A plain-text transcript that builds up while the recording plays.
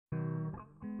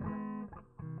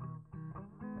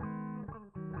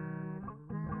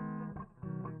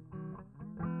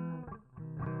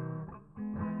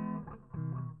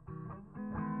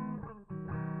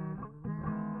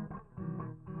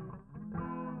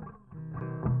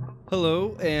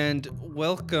Hello and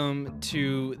welcome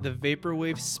to the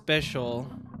Vaporwave special,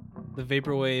 the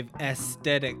Vaporwave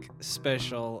aesthetic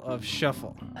special of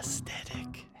Shuffle.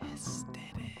 Aesthetic.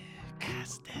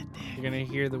 You're going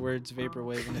to hear the words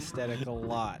Vaporwave and aesthetic a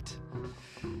lot.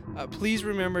 Please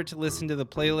remember to listen to the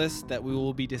playlist that we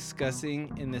will be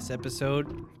discussing in this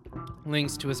episode.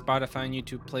 Links to a Spotify and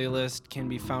YouTube playlist can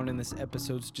be found in this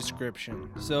episode's description.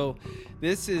 So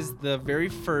this is the very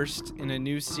first in a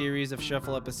new series of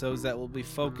Shuffle episodes that will be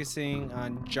focusing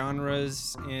on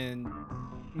genres and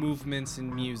movements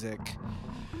in music.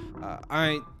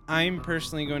 I'm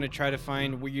personally going to try to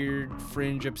find weird,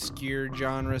 fringe, obscure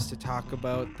genres to talk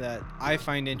about that I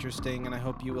find interesting, and I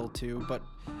hope you will too. But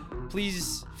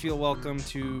please feel welcome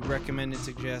to recommend and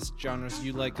suggest genres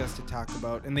you'd like us to talk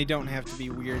about, and they don't have to be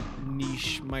weird,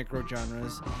 niche, micro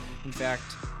genres. In fact,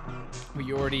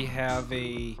 we already have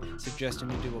a suggestion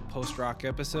to do a post-rock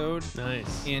episode.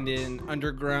 Nice. And an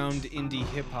underground indie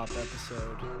hip-hop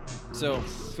episode. So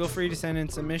feel free to send in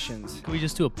submissions. Can we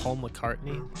just do a Paul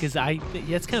McCartney? Because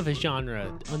that's kind of a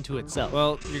genre unto itself.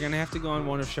 Well, you're going to have to go on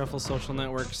one of Shuffle's social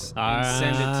networks and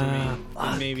send it to me.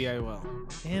 And maybe I will.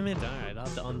 Damn it. All right, I'll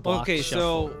have to unblock Okay,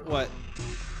 Shuffle. so what?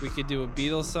 We could do a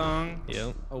Beatles song,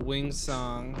 Yep. a Wings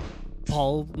song,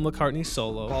 Paul McCartney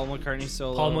solo. Paul McCartney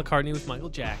solo. Paul McCartney with Michael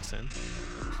Jackson.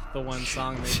 The one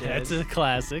song they did. That's a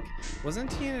classic.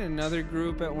 Wasn't he in another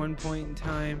group at one point in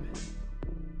time?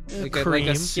 Like Cream.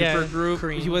 a super group?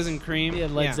 Cream. He was in Cream? Yeah,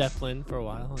 Led Zeppelin for a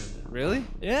while. Really?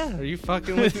 Yeah. Are you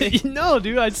fucking with me? No,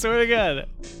 dude, I swear to God.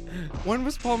 When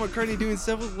was Paul McCartney doing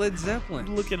stuff with Led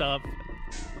Zeppelin? Look it up.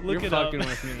 You're fucking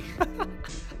with me.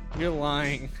 You're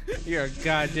lying. You're a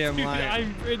goddamn Dude, liar.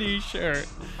 I'm pretty sure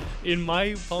in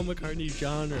my Paul McCartney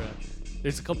genre,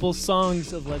 there's a couple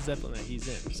songs of Led Zeppelin that he's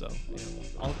in. So,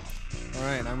 All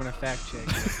right, I'm gonna fact check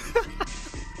you.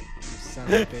 You son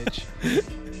of a bitch.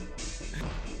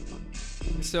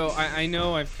 So I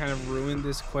know I've kind of ruined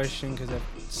this question because I've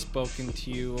spoken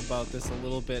to you about this a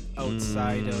little bit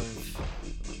outside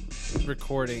of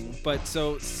recording. But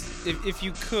so if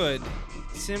you could,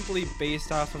 simply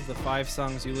based off of the 5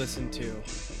 songs you listened to,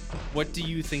 what do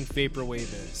you think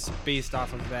Vaporwave is based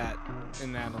off of that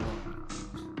and that alone?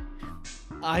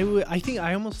 I think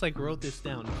I almost like wrote this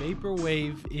down.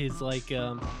 Vaporwave is like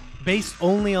based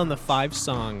only on the 5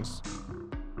 songs.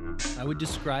 I would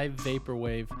describe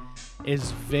Vaporwave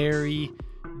as very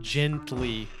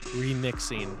gently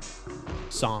remixing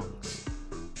songs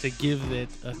to give it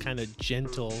a kind of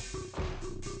gentle,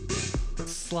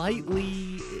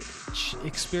 slightly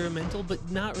experimental,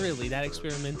 but not really that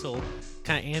experimental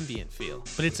kind of ambient feel.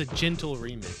 But it's a gentle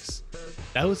remix.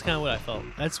 That was kind of what I felt.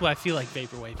 That's what I feel like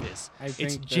Vaporwave is.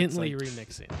 It's gently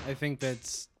remixing. I think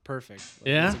that's perfect.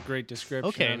 Yeah? That's a great description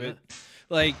Okay. of it.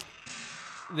 Like,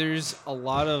 there's a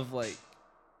lot of, like,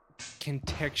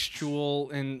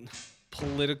 contextual and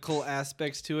political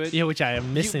aspects to it. Yeah, which I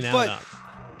am missing out but- on.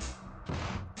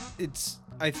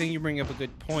 I think you bring up a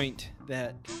good point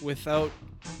that without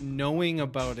knowing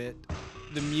about it,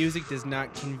 the music does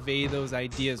not convey those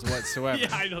ideas whatsoever.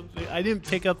 Yeah, I didn't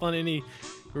pick up on any Like,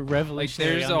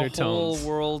 revolutionary there's a whole undertones.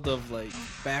 world of, like,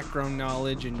 background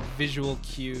knowledge and visual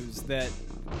cues that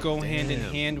go hand in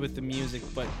Damn. hand with the music,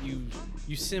 but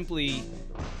you simply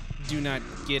do not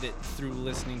get it through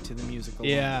listening to the music alone.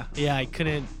 Yeah, I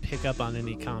couldn't pick up on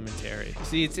any commentary.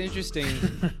 See, it's interesting.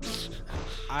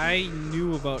 I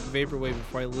knew about Vaporwave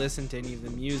before I listened to any of the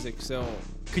music, so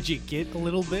Could you get a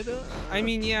little bit of? I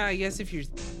mean, yeah, I guess if you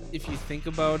think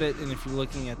about it and if you're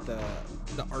looking at the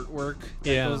artwork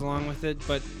that Yeah. goes along with it,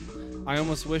 but I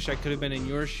almost wish I could have been in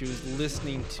your shoes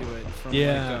listening to it from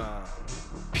Yeah.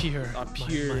 Pure.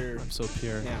 pure- I'm so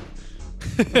pure. yeah.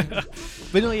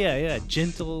 But no, yeah,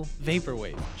 gentle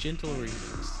Vaporwave, gentle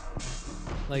remix.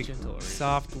 Like gentle remix.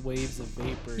 Soft waves of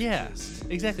vapor. Yeah, just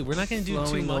exactly. We're not gonna do too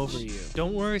flowing much. over you.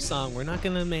 Don't worry, song. We're not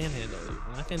gonna manhandle you.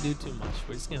 We're not gonna do too much.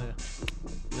 We're just gonna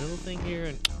little thing here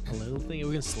and a little thing.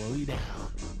 We're gonna slow you down.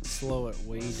 slow it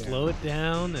way down. Slow it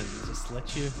down and just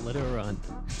let it run.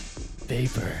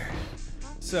 Vapor.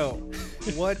 So,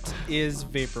 what is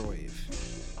Vaporwave?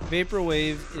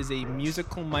 Vaporwave is a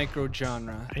musical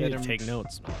microgenre I need to take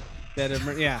notes.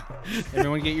 yeah.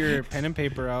 Everyone get your pen and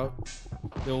paper out.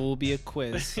 There will be a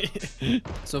quiz.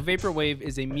 So Vaporwave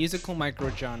is a musical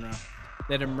microgenre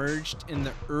that emerged in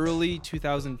the early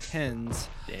 2010s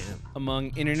Damn.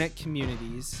 among internet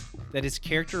communities that is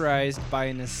characterized by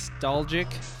a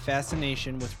nostalgic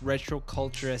fascination with retro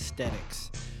culture aesthetics,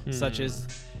 such as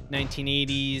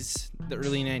 1980s, the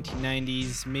early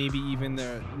 1990s, maybe even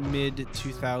the mid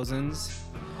 2000s.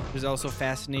 There's also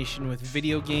fascination with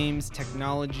video games,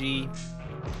 technology,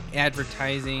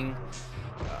 advertising,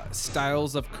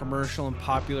 styles of commercial and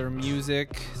popular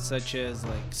music, such as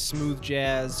like smooth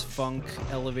jazz, funk,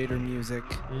 elevator music.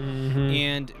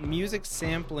 And music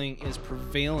sampling is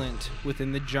prevalent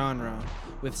within the genre,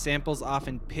 with samples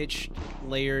often pitched,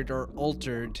 layered, or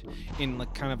altered in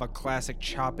like kind of a classic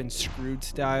chop and screwed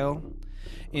style.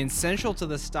 And central to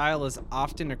the style is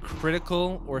often a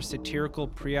critical or satirical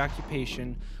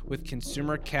preoccupation with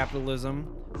consumer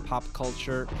capitalism, pop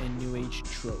culture, and new age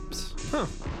tropes.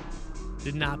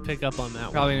 Did not pick up on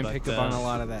that Probably one. didn't pick up on a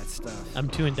lot of that stuff. I'm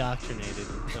too indoctrinated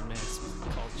into mass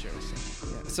culture.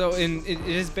 So it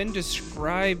has been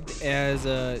described as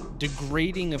a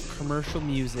degrading of commercial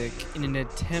music in an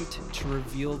attempt to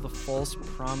reveal the false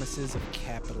promises of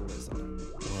capitalism.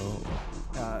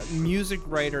 Whoa. Music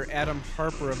writer Adam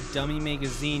Harper of Dummy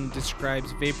Magazine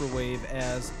describes vaporwave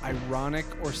as ironic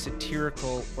or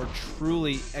satirical or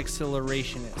truly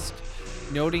accelerationist,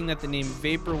 noting that the name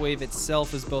vaporwave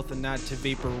itself is both a nod to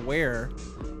vaporware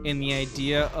and the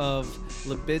idea of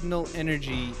libidinal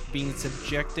energy being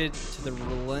subjected to the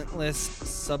relentless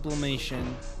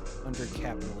sublimation under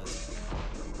capitalism.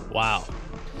 Wow.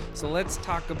 So let's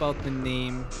talk about the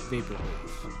name vaporwave.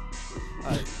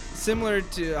 Similar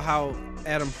to how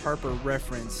Adam Harper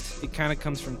referenced, it kind of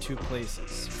comes from two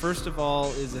places. First of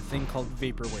all is a thing called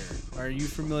vaporware. Are you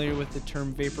familiar with the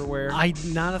term vaporware?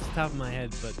 Not off the top of my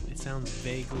head, but it sounds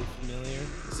vaguely familiar.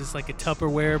 Is this like a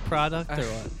Tupperware product or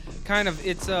what? Kind of.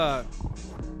 It's a.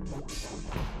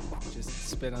 Just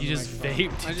spit on You the just microphone.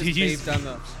 vaped. I Did just you vaped on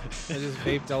the. I just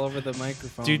vaped all over the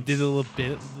microphone. Dude, did the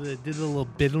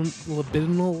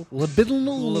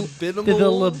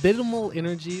libidinal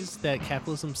energies that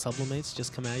capitalism sublimates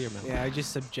just come out of your mouth? Yeah, I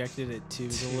just subjected it to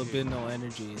the libidinal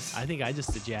energies. I think I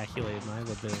just ejaculated my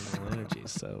libidinal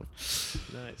energies, so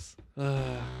nice.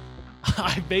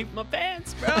 I vaped my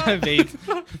pants, bro. I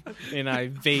vaped, and I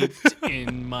vaped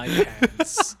in my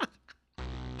pants.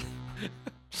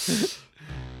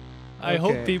 I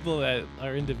hope Okay. people that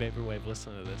are into vaporwave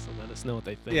listen to this and let us know what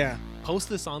they think. Yeah. Post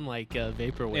this on like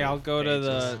vaporwave. Yeah, I'll go to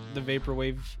pages. the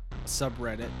vaporwave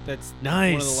subreddit. That's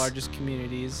Nice. one of the largest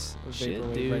communities of Shit,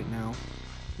 vaporwave dude. right now.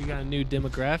 We got a new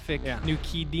demographic. Yeah. New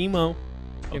key demo.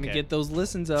 Gonna Okay. get those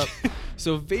listens up.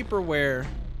 So vaporware,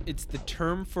 it's the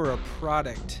term for a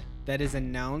product that is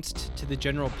announced to the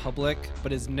general public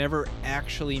but is never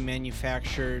actually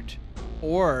manufactured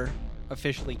or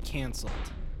officially canceled.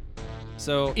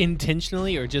 So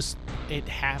Intentionally or just it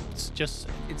happens just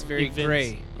it's very events.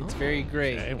 gray. It's Oh, very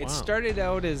gray. okay, wow. It started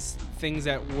out as things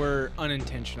that were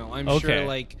unintentional. I'm Okay. sure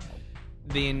like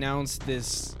they announced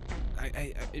this.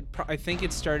 I think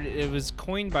it started. It was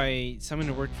coined by someone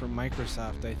who worked for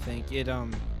Microsoft. I think it a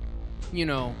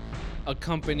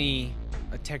company,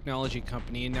 a technology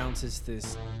company, announces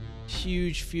this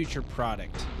huge future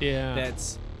product yeah.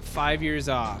 that's 5 years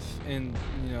off, and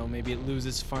maybe it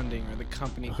loses funding or the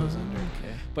company goes under.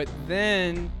 Okay. But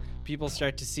then people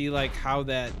start to see like how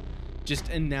that just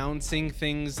announcing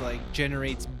things like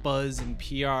generates buzz and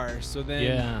PR. So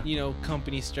then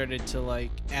companies started to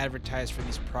like advertise for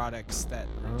these products that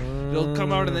it'll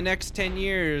come out in the next 10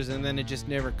 years, and then it just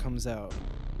never comes out.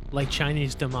 Like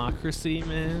Chinese democracy,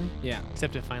 man. Yeah,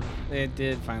 Except it finally. it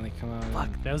did finally come out.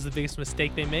 Fuck, that was the biggest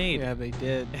mistake they made. Yeah, they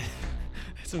did.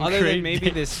 Some Other great than maybe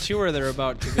day- this tour they're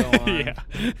about to go on. Yeah.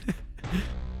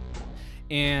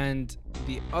 And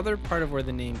the other part of where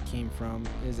the name came from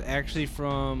is actually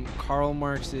from Karl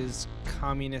Marx's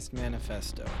Communist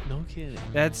Manifesto. No kidding.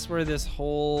 That's where this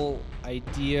whole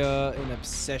idea and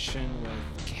obsession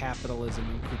with capitalism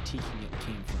and critiquing it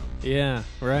came from. Yeah,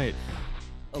 right.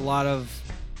 A lot of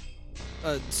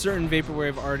certain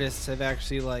vaporwave artists have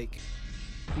actually like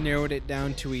narrowed it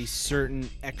down to a certain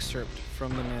excerpt from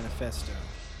the manifesto.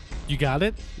 You got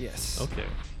it? Yes. Okay.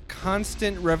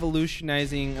 Constant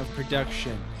revolutionizing of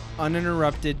production,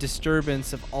 uninterrupted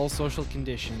disturbance of all social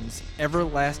conditions,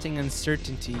 everlasting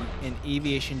uncertainty, and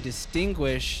aviation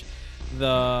distinguish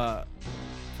the...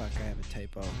 Fuck, I have a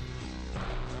typo.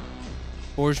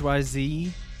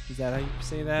 Bourgeoisie? Is that how you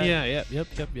say that? Yeah, yep,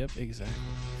 exactly.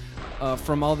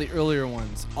 From all the earlier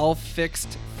ones. All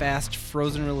fixed, fast,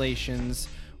 frozen relations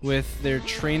with their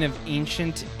train of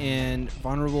ancient and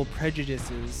vulnerable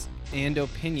prejudices and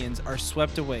opinions are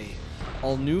swept away.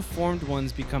 All new formed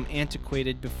ones become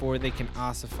antiquated before they can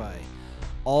ossify.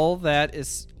 All that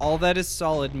is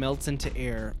solid melts into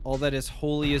air. All that is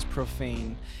holy is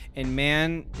profane. And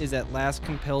man is at last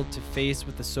compelled to face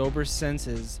with the sober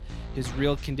senses his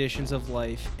real conditions of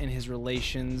life and his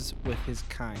relations with his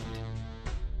kind.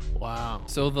 Wow.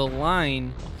 So the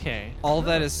line, Okay. all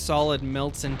that is solid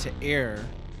melts into air,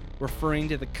 referring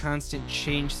to the constant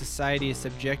change society is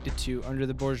subjected to under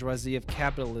the bourgeoisie of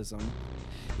capitalism,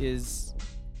 is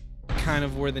kind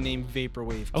of where the name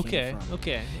vaporwave came from.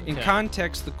 Okay. In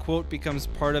context, the quote becomes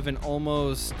part of an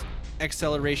almost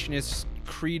accelerationist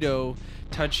credo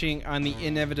touching on the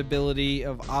inevitability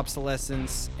of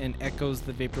obsolescence and echoes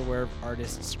the vaporwave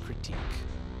artist's critique.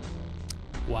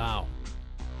 Wow.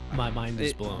 My mind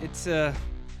is blown. It's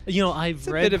You know, a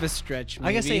bit of a stretch, maybe.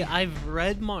 I gotta say, I've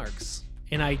read Marx,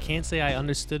 and I can't say I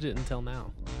understood it until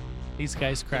now. These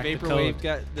guys cracked the Vaporwave code.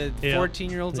 got the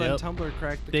 14-year-olds on Tumblr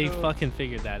cracked the They code. fucking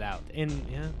figured that out, and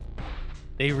yeah,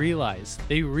 they realized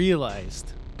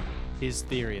his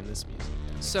theory in this music.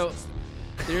 So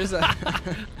there's a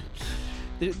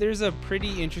there's a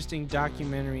pretty interesting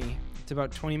documentary. It's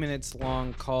about 20 minutes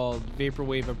long called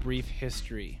 "Vaporwave: A Brief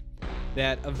History,"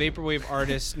 that a vaporwave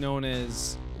artist known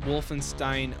as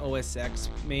Wolfenstein OSX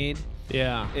made.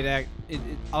 Yeah.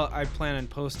 I plan on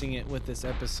posting it with this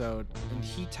episode, and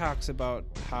he talks about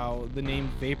how the name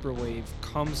vaporwave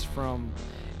comes from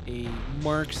a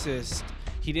Marxist.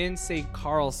 He didn't say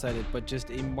Carl said it, but just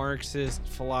a Marxist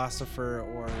philosopher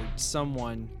or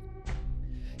someone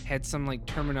had some like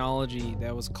terminology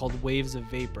that was called waves of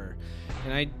vapor,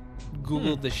 and I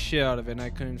Googled the shit out of it and I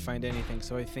couldn't find anything,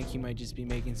 so I think he might just be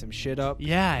making some shit up.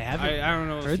 Yeah, I haven't. I don't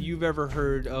know if you've ever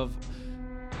heard of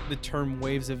the term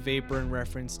waves of vapor in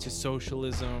reference to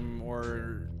socialism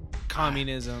or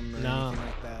communism or anything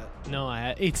like that.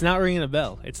 No, it's not ringing a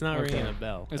bell. It's not Okay. ringing a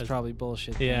bell. It's probably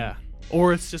bullshit. then. Yeah.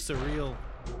 Or it's just a real,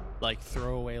 like,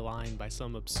 throwaway line by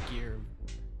some obscure.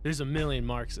 There's a million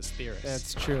Marxist theorists.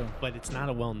 That's true. But it's not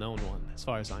a well-known one, as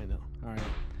far as I know. All right.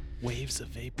 Waves of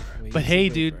vapor. Waves But of hey,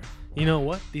 vapor. dude, you know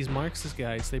what? These Marxist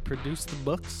guys, they produce the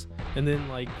books and then,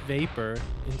 like, vapor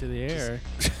into the air.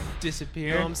 Disappear.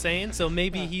 You know what I'm saying? So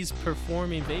maybe he's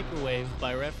performing vaporwave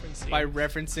by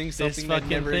referencing something this that fucking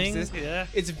never thing. existed. Yeah.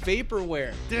 It's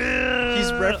vaporware.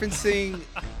 He's referencing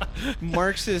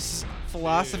Marxist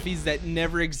philosophies that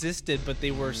never existed, but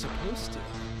they were supposed to.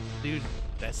 Dude,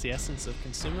 that's the essence of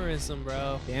consumerism,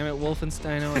 bro. Damn it,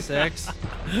 Wolfenstein OSX.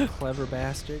 Clever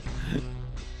bastard.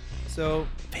 So,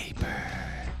 Vapor.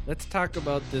 let's talk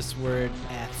about this word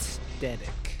aesthetic.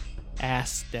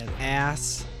 Aesthetic.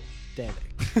 Aesthetic.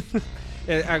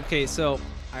 Okay, so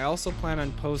I also plan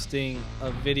on posting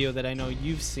a video that I know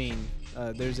you've seen.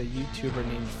 There's a YouTuber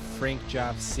named Frank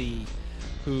Jofc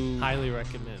who Highly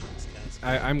recommend this guys.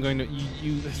 I'm going to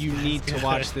you need to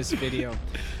watch this video.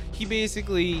 He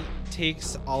basically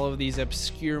takes all of these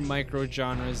obscure micro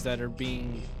genres that are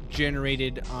being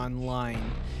generated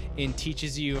online and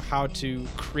teaches you how to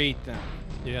create them.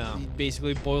 Yeah. He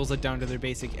basically boils it down to their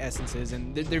basic essences,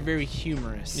 and they're very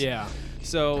humorous. Yeah.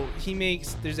 So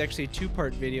there's actually a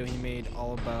 2-part video he made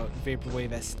all about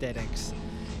vaporwave aesthetics,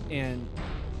 and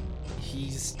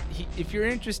if you're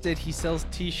interested, he sells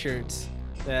t-shirts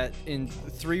that in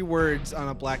 3 words on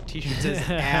a black t-shirt says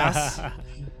ass,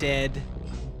 dead,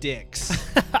 dicks.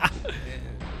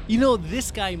 You know,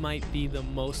 this guy might be the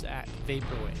most at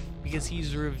vaporwave because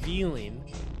he's revealing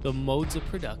the modes of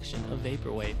production of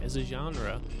vaporwave as a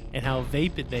genre and how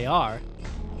vapid they are.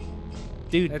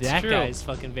 Dude, That's that true. guy's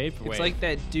fucking vaporwave. It's like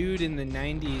that dude in the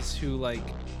 90s who like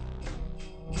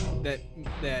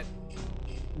that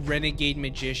renegade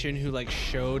magician who like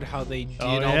showed how they did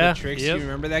all yeah. the tricks. Yep. You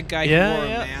remember that guy Yeah, who wore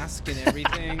yeah. a mask and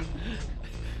everything?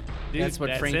 Dude, That's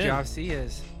what Frank him. Jofc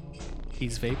is.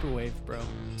 He's vaporwave, bro.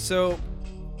 So,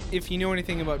 if you know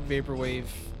anything about vaporwave,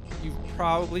 you've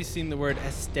probably seen the word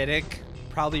aesthetic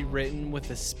probably written with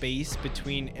a space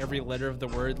between every letter of the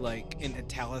word, like in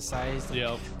italicized. Like,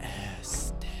 Yep.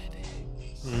 aesthetic.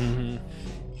 Mm-hmm.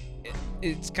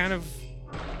 It's kind of,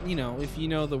 if you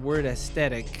know the word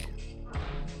aesthetic,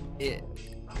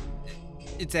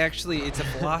 it's a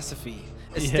philosophy.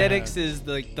 Aesthetics is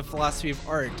the philosophy of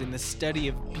art and the study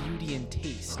of beauty and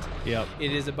taste. Yep.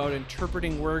 It is about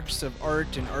interpreting works of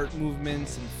art and art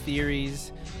movements and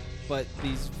theories. But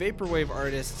these vaporwave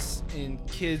artists and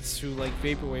kids who like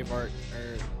vaporwave art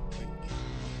are like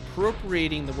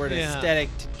appropriating the word Yeah. aesthetic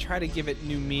to try to give it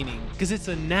new meaning. Because it's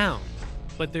a noun,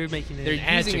 but they're making it They're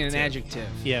an using adjective. an adjective.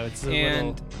 Yeah, it's a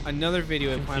And little... another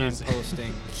video I plan on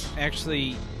confusing. posting.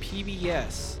 Actually,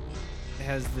 PBS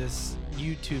has this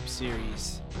YouTube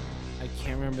series. I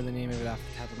can't remember the name of it off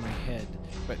the top of my head,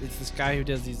 but it's this guy who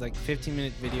does these like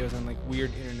 15-minute videos on like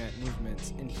weird internet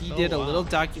movements, and he did a wow. little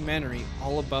documentary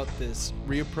all about this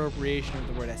reappropriation of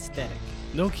the word aesthetic.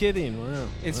 No kidding. Wow.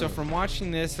 And so from watching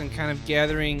this and kind of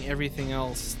gathering everything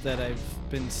else that I've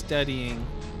been studying,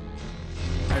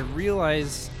 I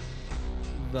realized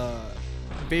the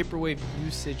vaporwave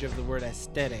usage of the word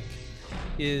aesthetic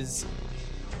is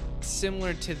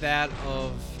similar to that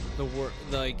of the word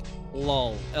like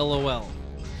lol, LOL.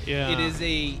 Yeah. It is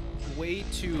a way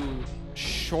to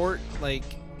short, like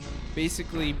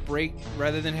basically break,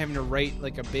 rather than having to write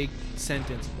like a big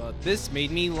sentence about this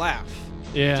made me laugh.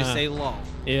 Yeah. Just say lol.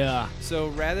 Yeah. So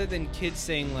rather than kids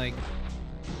saying like,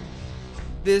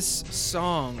 this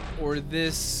song or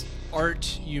this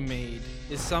art you made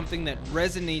is something that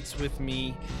resonates with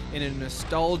me in a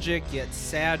nostalgic yet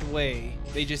sad way,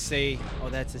 they just say, oh,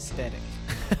 that's aesthetic.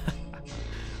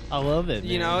 I love it.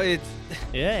 You man. know, it's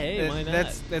Yeah. Hey, why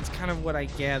not? that's kind of what I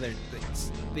gathered.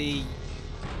 They're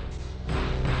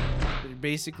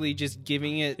basically just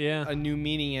giving it Yeah. a new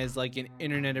meaning as like an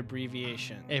internet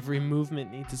abbreviation. Every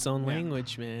movement needs its own Yeah.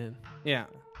 language, man. Yeah.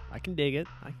 I can dig it.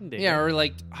 I can dig Yeah, it. or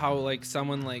like how like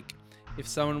someone like if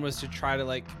someone was to try to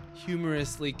like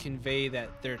humorously convey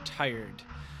that they're tired,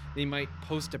 they might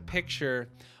post a picture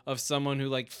of someone who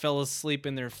like fell asleep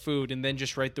in their food and then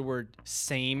just write the word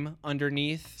same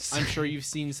underneath. I'm sure you've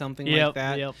seen something like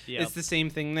that. Yep. It's the same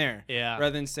thing there. Yeah.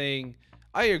 Rather than saying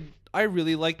I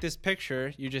really like this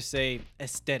picture, you just say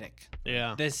aesthetic.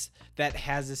 Yeah. That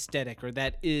has aesthetic, or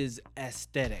that is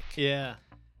aesthetic. Yeah.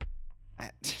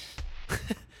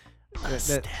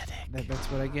 That's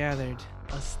what I gathered.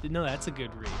 No, that's a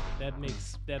good read. That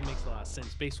makes a lot of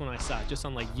sense based on what I saw just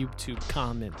on like YouTube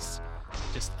comments.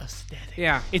 Just aesthetic.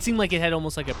 Yeah. It seemed like it had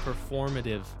almost like a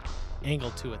performative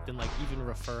angle to it than like even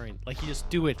referring. Like you just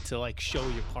do it to like show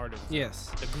you're part of Yes.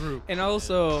 the group. And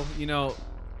also, you know,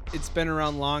 it's been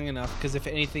around long enough because if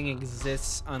anything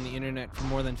exists on the internet for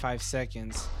more than 5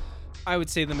 seconds, I would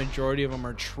say the majority of them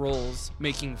are trolls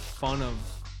making fun of,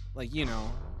 like, you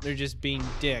know, they're just being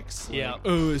dicks. Like, Yeah.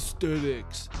 oh,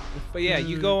 aesthetics. But yeah,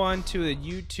 you go on to a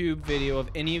YouTube video of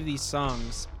any of these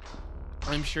songs,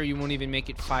 I'm sure you won't even make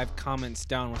it 5 comments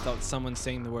down without someone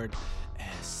saying the word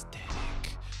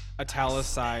aesthetic,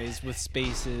 italicized with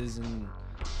spaces and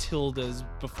tildes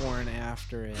before and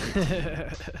after it.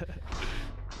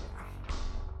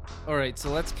 All right,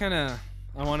 so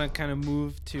I want to kind of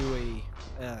move to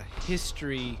a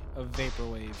history of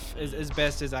vaporwave as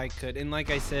best as I could. And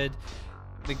like I said,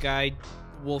 the guy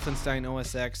Wolfenstein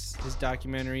OSX, his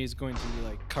documentary is going to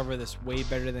like cover this way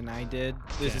better than I did.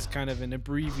 This is kind of an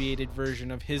abbreviated version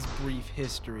of his brief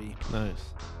history. Nice.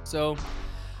 So,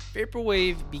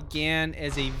 vaporwave began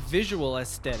as a visual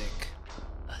aesthetic.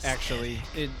 Actually,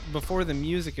 before the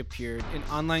music appeared in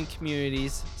online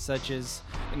communities such as,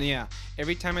 and yeah,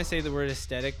 every time I say the word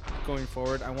aesthetic going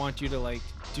forward, I want you to like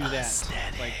do that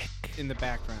Aesthetic. like in the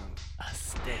background.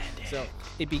 Aesthetic. So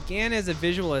it began as a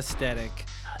visual aesthetic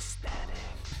Aesthetic.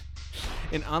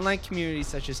 in online communities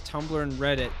such as Tumblr and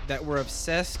Reddit that were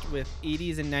obsessed with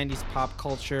 80s and 90s pop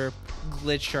culture,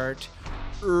 glitch art,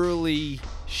 early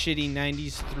shitty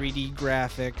 90s 3D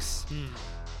graphics,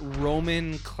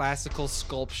 Roman classical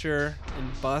sculpture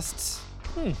and busts,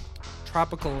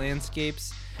 tropical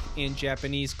landscapes, and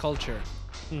Japanese culture.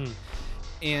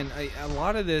 And a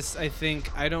lot of this, I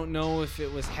think, I don't know if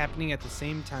it was happening at the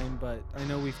same time, but I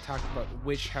know we've talked about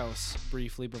Witch House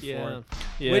briefly before.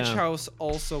 Yeah. Witch House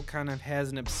also kind of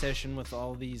has an obsession with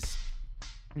all these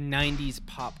 90s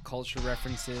pop culture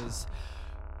references,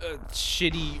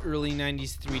 shitty early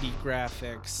 90s 3D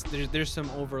graphics. There's some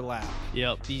overlap.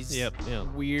 Yep. These Yep.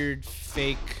 weird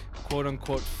fake, quote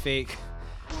unquote fake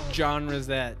genres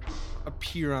that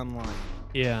appear online.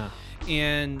 Yeah.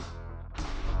 And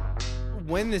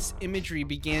when this imagery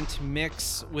began to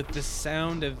mix with the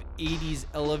sound of 80s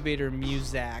elevator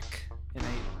muzak, and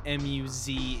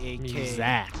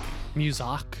M-U-Z-A-K.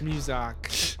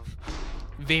 Muzak.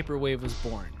 Vaporwave was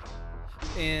born.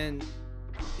 And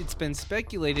it's been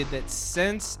speculated that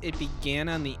since it began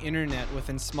on the internet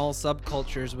within small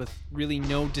subcultures with really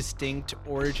no distinct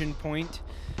origin point,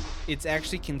 it's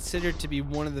actually considered to be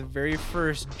one of the very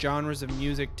first genres of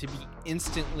music to be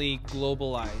instantly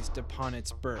globalized upon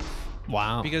its birth.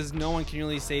 Wow. Because no one can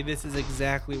really say this is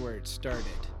exactly where it started.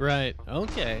 Right.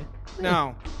 Okay.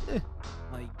 No.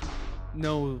 Like,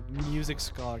 no music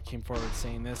scholar came forward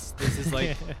saying this. This is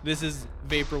like, this is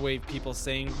vaporwave people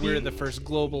saying we're the first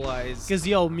globalized. Because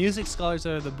music scholars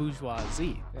are the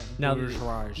bourgeoisie.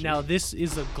 Now this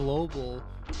is a global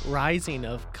rising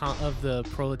of the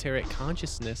proletariat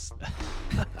consciousness.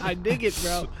 I dig it,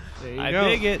 bro. There you I go.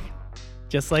 dig it.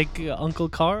 Just like Uncle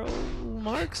Karl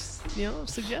Marx,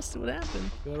 suggested would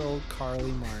happen. Good old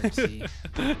Carly Marxy.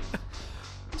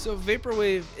 So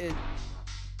vaporwave, it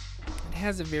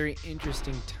has a very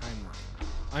interesting timeline.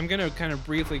 I'm going to kind of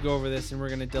briefly go over this and we're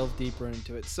going to delve deeper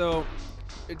into it. So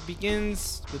it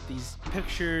begins with these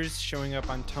pictures showing up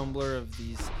on Tumblr of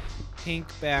these pink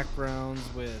backgrounds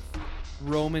with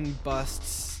Roman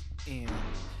busts and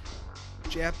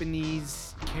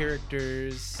Japanese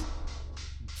characters,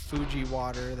 Fuji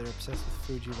water. They're obsessed with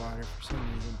Fuji water for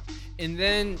some reason. And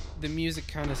then the music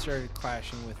kind of started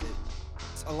clashing with it.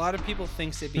 A lot of people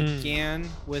thinks it began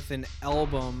with an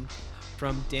album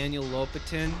from Daniel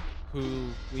Lopatin, who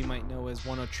we might know as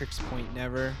One O Tricks Point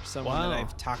Never, someone that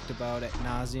I've talked about at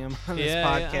nauseum on this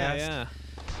podcast. Yeah.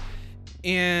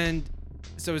 And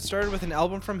so it started with an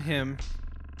album from him,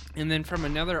 and then from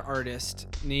another artist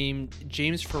named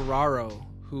James Ferraro,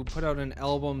 who put out an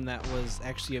album that was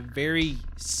actually a very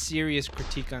serious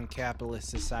critique on capitalist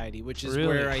society, which is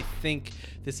where I think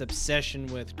this obsession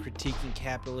with critiquing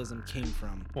capitalism came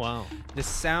from. Wow. The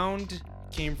sound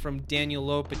came from Daniel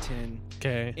Lopatin,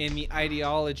 Okay. and the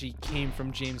ideology came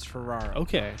from James Ferraro.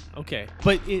 Okay.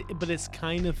 But it's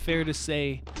kind of fair to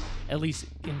say, at least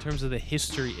in terms of the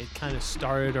history, it kind of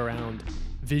started around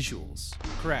visuals.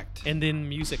 Correct. And then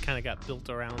music kind of got built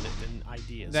around it and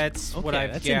ideas. That's what Okay,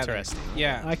 I've that's gathered. interesting.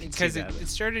 Yeah, I can see because that. it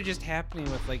started just happening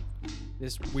with like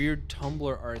this weird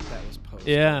Tumblr art that was posted.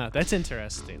 Yeah, that's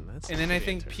interesting. And then I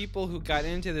think people who got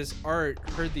into this art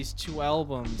heard these two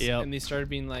albums, and they started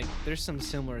being like, "There's some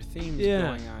similar themes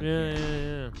going on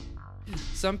here." Yeah.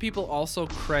 Some people also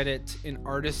credit an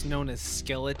artist known as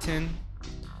Skeleton,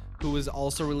 who was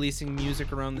also releasing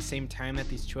music around the same time that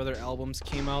these two other albums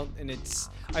came out. And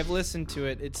I've listened to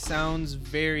it. It sounds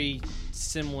very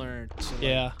similar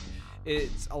to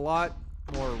it's a lot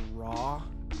more raw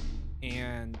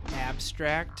and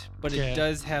abstract, but it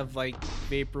does have like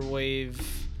vaporwave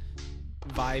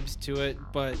vibes to it.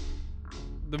 But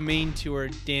the main two are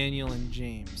Daniel and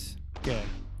James. Okay.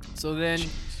 So then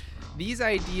these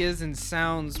ideas and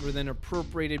sounds were then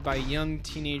appropriated by young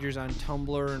teenagers on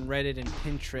Tumblr and Reddit and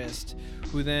Pinterest,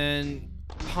 who then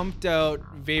pumped out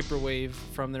vaporwave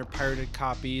from their pirated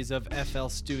copies of FL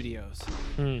Studios.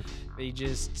 They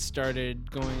just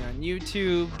started going on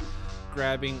YouTube,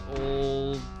 grabbing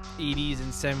old 80s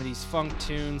and 70s funk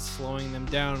tunes, slowing them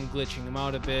down, glitching them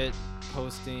out a bit,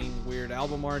 posting weird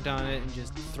album art on it, and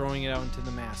just throwing it out into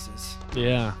the masses.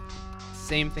 Yeah.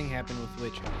 Same thing happened with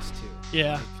Witch House too.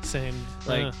 Yeah, same.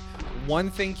 Like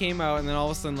one thing came out, and then all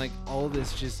of a sudden, like all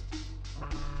this just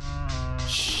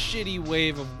shitty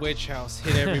wave of Witch House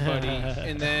hit everybody,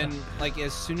 and then like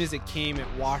as soon as it came, it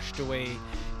washed away,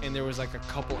 and there was like a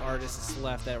couple artists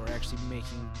left that were actually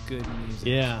making good music.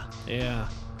 Yeah.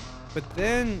 But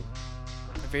then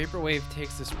vaporwave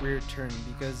takes this weird turn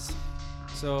because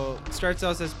it starts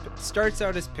out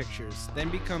as pictures, then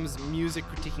becomes music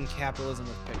critiquing capitalism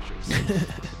with pictures.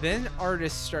 Then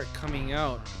artists start coming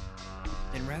out,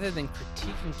 and rather than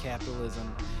critiquing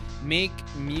capitalism, make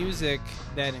music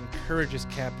that encourages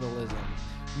capitalism.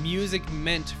 Music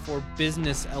meant for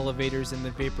business elevators in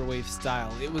the vaporwave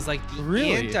style. It was like the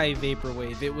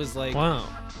anti-vaporwave. It was like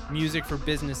music for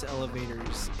business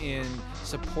elevators and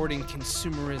supporting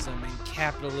consumerism and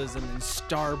capitalism and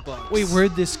Starbucks. Wait,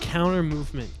 where'd this counter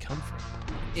movement come from?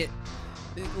 It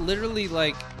literally,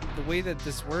 like, the way that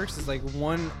this works is like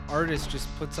one artist just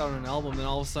puts out an album, and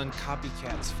all of a sudden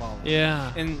copycats follow.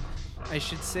 Yeah. And I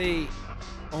should say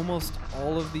almost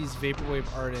all of these vaporwave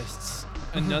artists,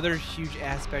 another huge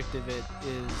aspect of it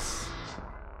is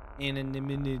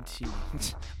anonymity.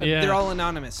 They're all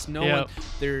anonymous. No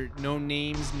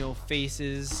names, no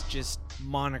faces, just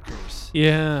monikers.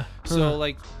 Yeah.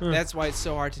 So that's why it's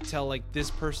so hard to tell like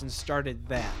this person started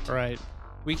that. Right.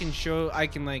 I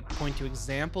can like point to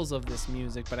examples of this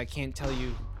music, but I can't tell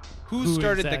you who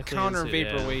started the counter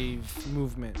vaporwave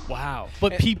movement. Wow.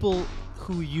 But people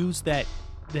who use that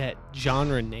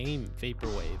genre name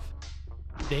vaporwave,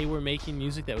 they were making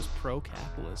music that was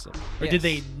pro-capitalism, or did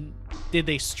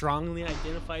they strongly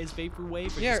identify as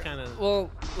vaporwave, or just kind of? Well,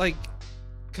 like,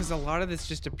 because a lot of this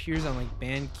just appears on like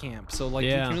Bandcamp, so like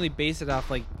you can really base it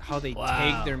off like how they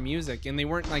tag their music, and they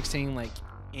weren't like saying like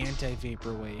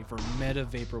anti-vaporwave or meta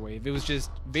vaporwave. It was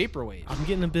just vaporwave. I'm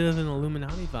getting a bit of an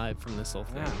Illuminati vibe from this whole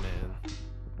thing, man.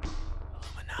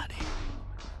 Illuminati,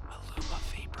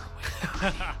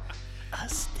 vaporwave.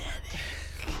 Aesthetic.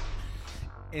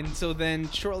 And so then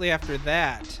shortly after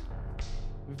that,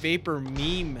 Vapor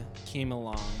Meme came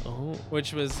along,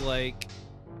 which was like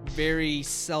very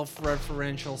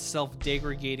self-referential,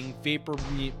 self-degrading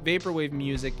vaporwave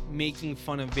music, making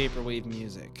fun of vaporwave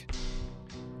music.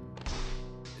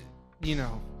 You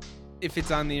know, if it's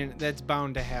on the internet, that's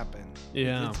bound to happen.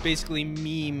 Yeah. It's basically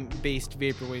meme-based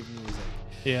vaporwave music.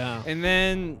 Yeah. And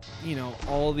then, you know,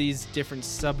 all these different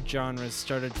subgenres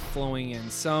started flowing in.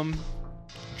 Some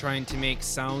trying to make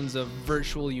sounds of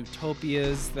virtual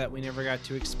utopias that we never got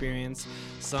to experience.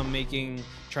 Some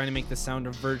trying to make the sound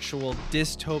of virtual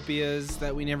dystopias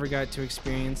that we never got to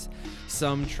experience.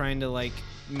 Some trying to like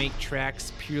make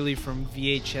tracks purely from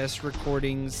VHS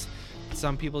recordings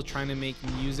some people trying to make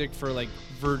music for like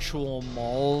virtual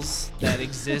malls that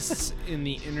exists in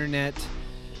the internet.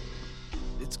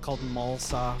 It's called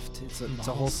Mallsoft. It's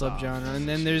a whole subgenre. And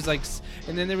then there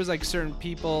was like certain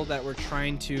people that were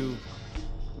trying to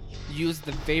use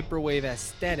the vaporwave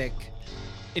aesthetic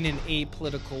in an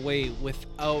apolitical way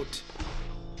without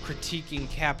critiquing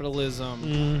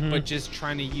capitalism, but just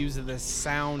trying to use the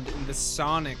sound and the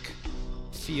sonic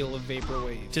feel of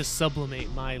vaporwave. Just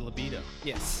sublimate my libido.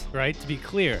 Yes. Right? To be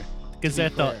clear. Because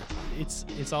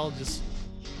it's all just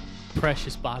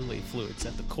precious bodily fluids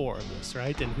at the core of this,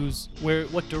 right? And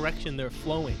what direction they're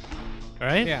flowing.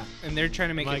 Right? Yeah, and they're trying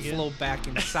to make it flow back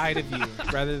inside of you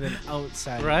rather than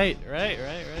outside. Right.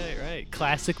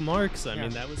 Classic Marx. I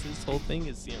mean, that was his whole thing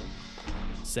is,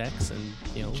 sex and,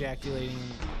 ejaculating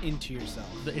into yourself.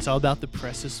 It's all about the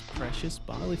precious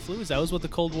bodily fluids. That was what the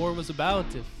Cold War was about.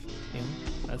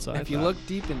 That's what if you look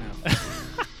deep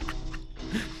enough.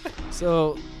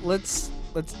 So let's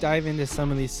dive into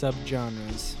some of these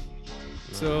subgenres.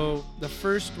 So the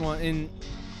first one, and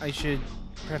I should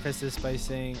preface this by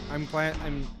saying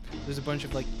there's a bunch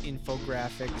of like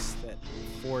infographics that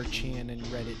 4chan and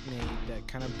Reddit made that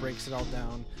kind of breaks it all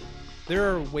down. There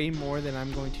are way more that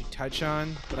I'm going to touch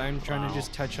on, but I'm trying to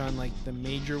just touch on like the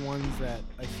major ones that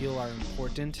I feel are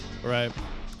important. Right.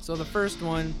 So the first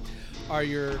one are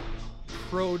your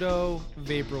proto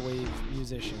vaporwave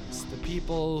musicians, the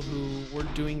people who were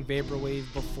doing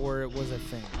vaporwave before it was a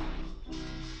thing,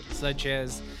 such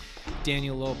as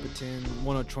Daniel Lopatin,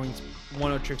 One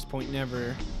O Tricks Point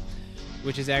Never,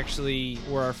 which is actually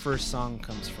where our first song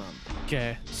comes from.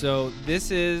 Okay. So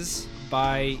this is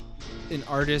by an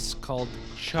artist called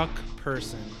Chuck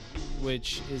Person,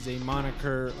 which is a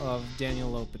moniker of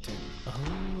Daniel Lopatin.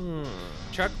 Oh.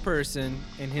 Chuck Person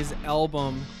and his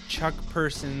album Chuck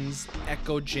Person's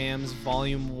Echo Jams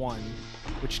Volume 1,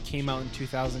 which came out in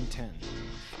 2010.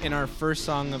 And our first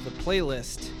song of the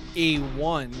playlist,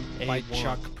 A1 by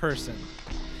Chuck Person.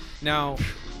 Now,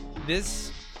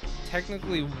 this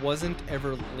technically wasn't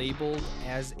ever labeled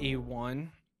as A1.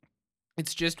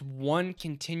 It's just one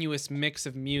continuous mix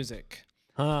of music.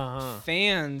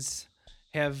 Fans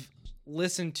have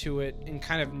listened to it and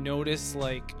kind of noticed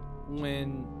like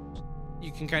when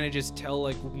you can kind of just tell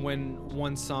like when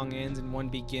one song ends and one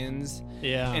begins.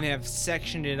 Yeah. And have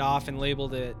sectioned it off and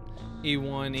labeled it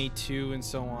A1, A2, and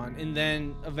so on. And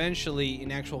then eventually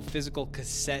an actual physical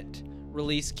cassette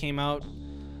release came out,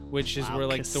 which is where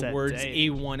like the words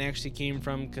A1 actually came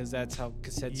from, because that's how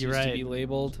cassettes used to be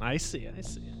labeled. I see.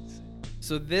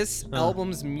 So this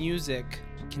album's music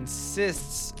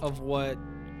consists of what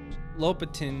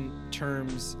Lopatin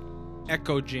terms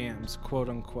echo jams, quote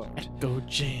unquote.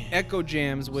 Echo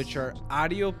jams, which are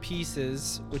audio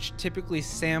pieces which typically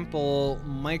sample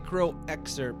micro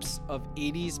excerpts of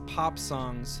 80s pop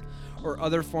songs or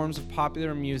other forms of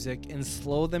popular music and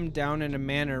slow them down in a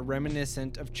manner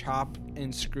reminiscent of chopped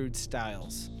and screwed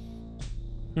styles.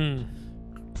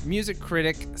 Music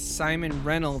critic Simon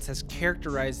Reynolds has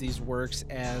characterized these works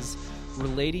as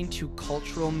relating to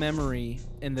cultural memory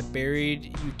and the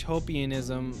buried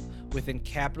utopianism within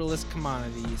capitalist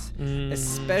commodities,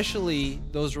 especially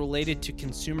those related to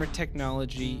consumer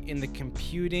technology in the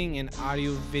computing and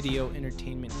audio-video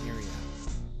entertainment area.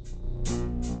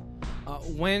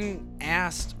 When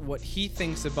asked what he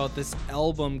thinks about this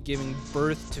album giving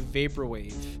birth to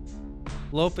vaporwave,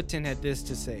 Lopatin had this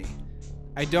to say: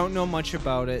 "I don't know much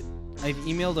about it. I've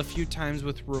emailed a few times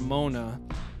with Ramona,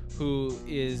 who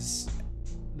is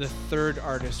the third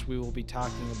artist we will be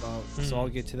talking about, so I'll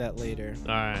get to that later.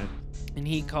 All right. And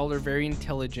he called her very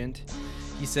intelligent.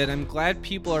 He said, I'm glad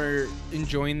people are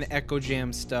enjoying the Echo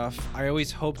Jam stuff. I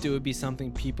always hoped it would be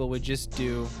something people would just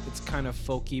do. It's kind of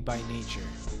folky by nature."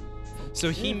 So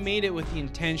he made it with the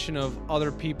intention of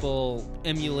other people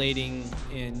emulating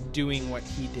and doing what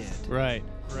he did. Right.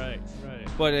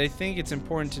 But I think it's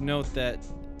important to note that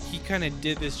he kind of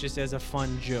did this just as a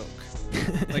fun joke.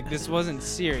 Like, this wasn't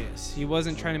serious. He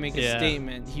wasn't trying to make a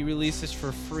statement. He released this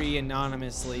for free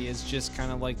anonymously as just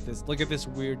kind of like this, look at this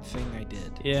weird thing I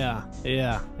did.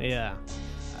 Yeah.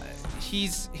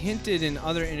 He's hinted in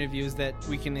other interviews that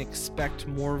we can expect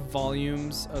more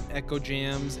volumes of Echo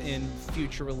Jams and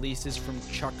future releases from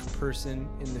Chuck Person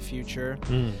in the future.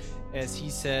 As he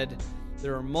said,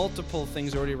 there are multiple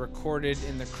things already recorded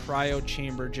in the cryo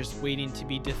chamber just waiting to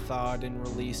be thawed and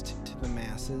released to the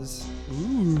masses.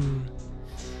 Ooh.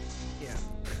 Yeah.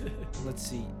 Let's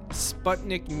see.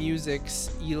 Sputnik Music's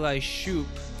Eli Shoup.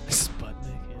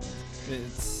 Sputnik, yeah.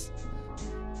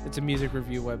 It's a music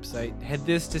review website. Had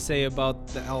this to say about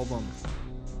the album.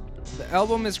 The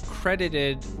album is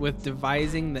credited with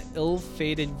devising the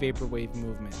ill-fated vaporwave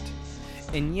movement.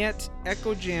 And yet,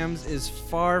 Echo Jams is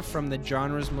far from the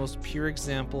genre's most pure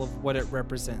example of what it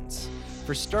represents.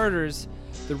 For starters,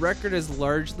 the record is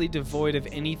largely devoid of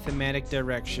any thematic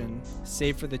direction,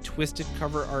 save for the twisted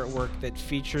cover artwork that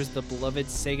features the beloved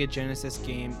Sega Genesis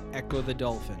game Echo the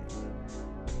Dolphin.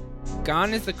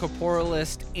 Gone is the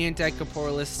corporalist,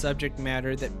 anti-corporalist subject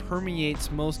matter that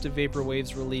permeates most of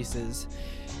Vaporwave's releases,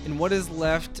 and what is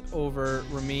left over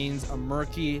remains a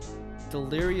murky,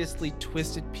 deliriously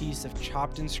twisted piece of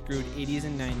chopped and screwed 80s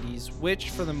and 90s, which,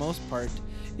 for the most part,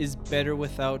 is better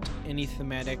without any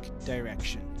thematic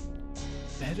direction.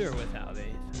 Better without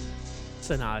it.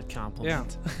 It's an odd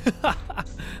compliment.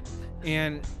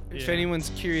 And if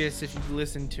anyone's curious, if you've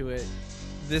listened to it,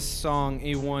 this song,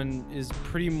 A1, is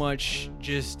pretty much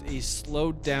just a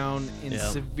slowed down and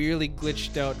severely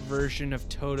glitched out version of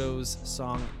Toto's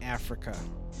song Africa.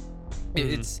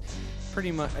 It's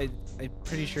pretty much, I'm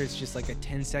pretty sure it's just like a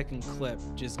 10-second clip,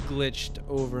 just glitched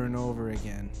over and over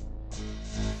again.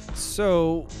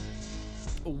 So,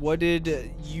 what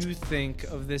did you think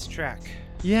of this track?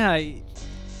 Yeah,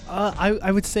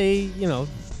 I would say, you know,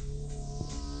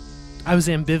 I was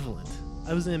ambivalent.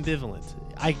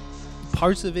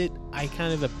 Parts of it I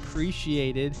kind of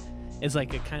appreciated as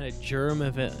like a kind of germ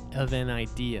of an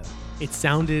idea. It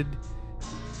sounded,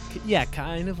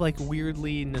 kind of like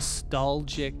weirdly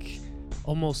nostalgic,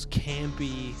 almost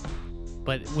campy,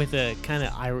 but with a kind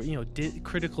of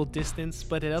critical distance.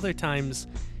 But at other times,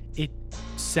 it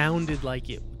sounded like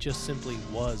it just simply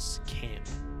was camp,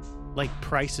 like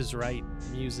Price is Right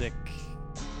music,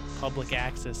 public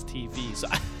access TV. So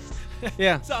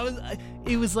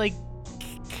it was like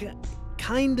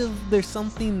kind of, there's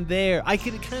something there. I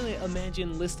could kind of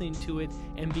imagine listening to it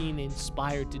and being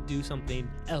inspired to do something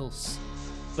else.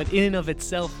 But in and of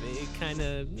itself, it kind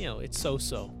of, it's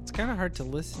so-so. It's kind of hard to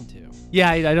listen to. Yeah,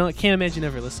 I can't imagine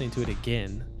ever listening to it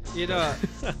again.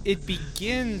 It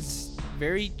begins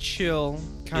very chill,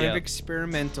 kind of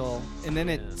experimental, and then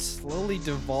it slowly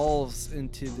devolves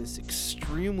into this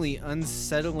extremely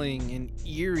unsettling and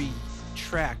eerie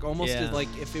track, almost like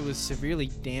if it was severely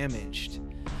damaged.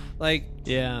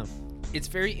 It's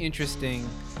very interesting,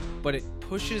 but it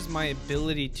pushes my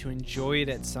ability to enjoy it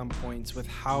at some points with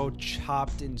how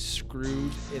chopped and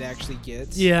screwed it actually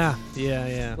gets. Yeah.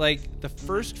 Like, the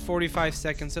first 45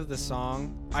 seconds of the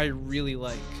song, I really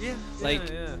like.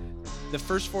 The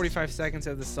first 45 seconds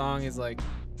of the song is like,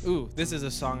 ooh, this is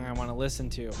a song I want to listen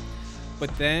to.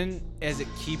 But then, as it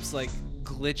keeps, like,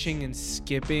 glitching and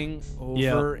skipping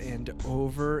over and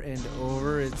over and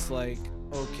over, it's like,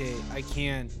 okay, I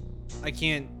can't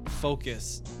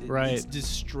focus. It's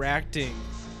distracting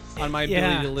on my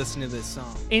ability to listen to this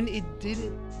song. And it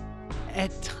didn't,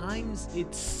 at times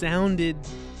it sounded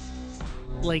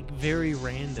like very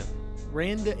random,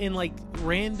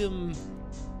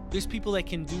 there's people that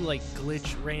can do like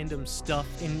glitch random stuff,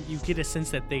 and you get a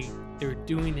sense that they're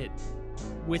doing it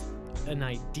with an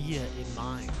idea in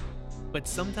mind. But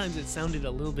sometimes it sounded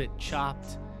a little bit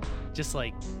chopped, just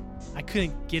like I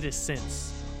couldn't get a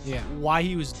sense why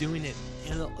he was doing it.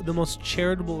 And the most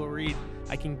charitable read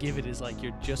I can give it is like,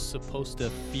 you're just supposed to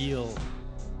feel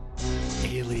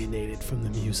alienated from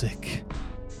the music.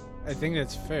 I think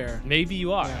that's fair. Maybe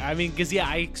you are. I mean, because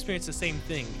I experienced the same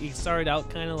thing. He started out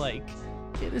kind of like,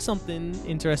 there's something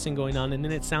interesting going on, and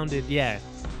then it sounded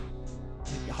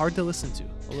hard to listen to,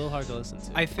 a little hard to listen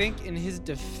to. I think in his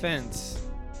defense,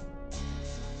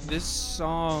 this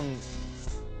song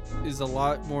is a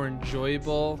lot more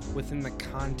enjoyable within the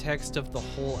context of the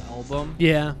whole album.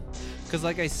 Yeah. Because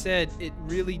like I said, it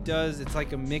really does, it's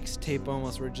like a mixtape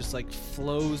almost, where it just like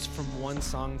flows from one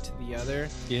song to the other.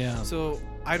 Yeah. So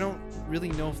I don't really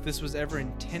know if this was ever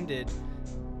intended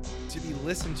to be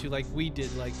listened to like we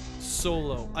did, like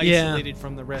solo, isolated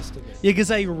from the rest of it. Yeah,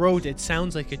 because I wrote, it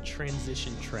sounds like a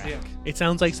transition track. Yeah. It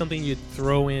sounds like something you'd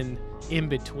throw in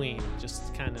between,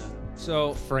 just kind of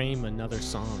frame another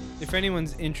song. If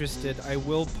anyone's interested, I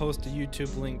will post a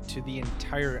YouTube link to the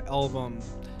entire album.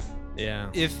 Yeah.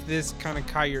 If this kind of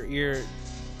caught your ear,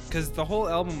 because the whole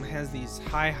album has these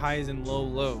high highs and low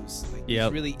lows, like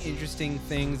these really interesting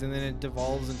things, and then it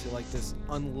devolves into like this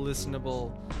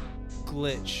unlistenable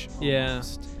glitch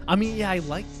almost. Yeah. I mean, I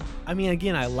like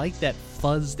that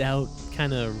fuzzed out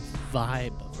kind of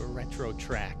vibe of a retro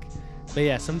track.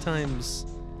 But sometimes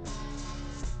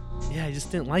I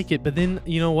just didn't like it. But then,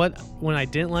 you know what? When I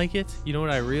didn't like it, you know what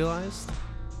I realized?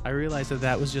 I realized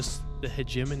that was just the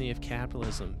hegemony of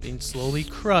capitalism being slowly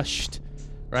crushed,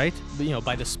 right? But,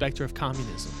 by the specter of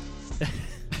communism.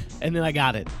 And then I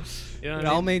got it. You know what It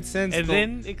I all mean? made sense. And the,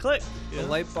 then it clicked. the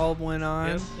light bulb went on.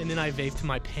 Yep. And then I vaped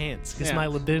my pants because Yeah. my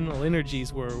libidinal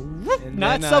energies were And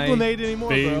not then sublimated anymore,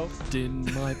 bro. Vaped in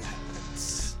my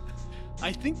pants.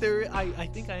 I think I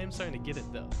think I am starting to get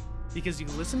it though, because you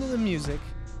listen to the music,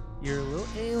 you're a little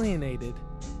alienated,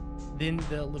 then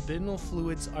the libidinal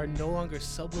fluids are no longer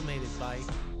sublimated by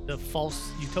the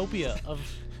false utopia of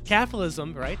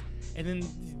capitalism, right? And then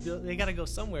they gotta go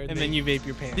somewhere. And then you vape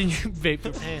your pants. then you vape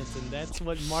your pants, and that's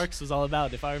what Marx was all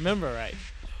about, if I remember right.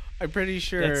 I'm pretty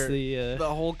sure That's the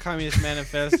whole Communist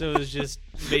Manifesto is just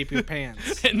vape your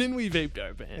pants. and then we vaped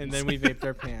our pants. And then we vaped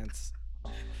our pants.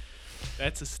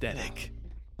 That's aesthetic.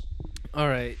 All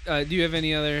right. Do you have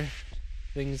any other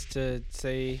things to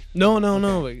say? No.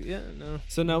 Yeah, no.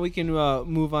 So now we can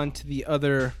move on to the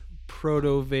other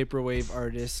proto vaporwave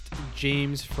artist,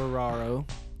 James Ferraro,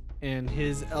 and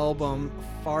his album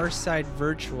Farside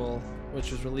Virtual,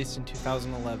 which was released in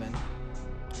 2011.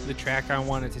 The track I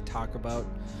wanted to talk about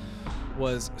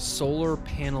was Solar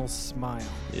Panel Smile.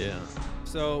 Yeah.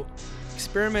 So,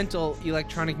 experimental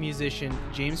electronic musician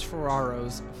James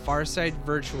Ferraro's Farside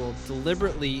Virtual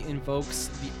deliberately invokes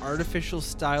the artificial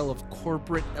style of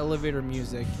corporate elevator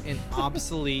music and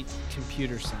obsolete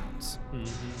computer sounds.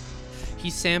 He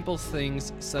samples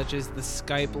things such as the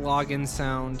Skype login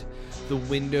sound, the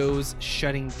Windows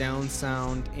shutting down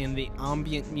sound, and the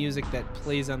ambient music that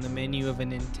plays on the menu of a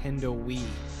Nintendo Wii.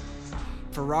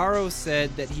 Ferraro said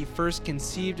that he first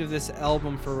conceived of this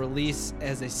album for release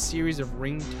as a series of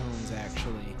ringtones,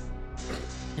 actually,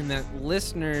 and that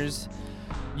listeners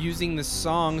using the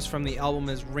songs from the album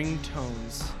as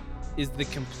ringtones is the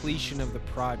completion of the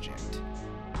project.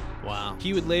 Wow.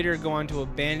 He would later go on to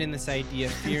abandon this idea,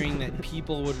 fearing that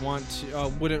people wouldn't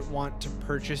want to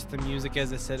purchase the music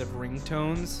as a set of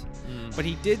ringtones. But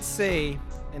he did say,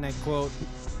 and I quote,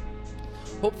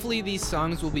 "Hopefully these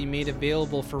songs will be made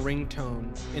available for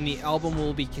ringtone, and the album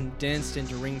will be condensed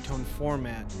into ringtone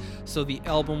format, so the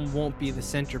album won't be the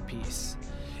centerpiece.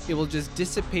 It will just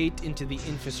dissipate into the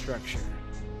infrastructure.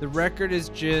 The record is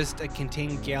just a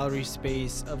contained gallery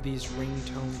space of these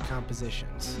ringtone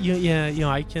compositions." Yeah,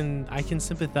 I can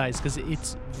sympathize, because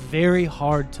it's very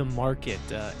hard to market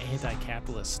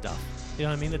anti-capitalist stuff. You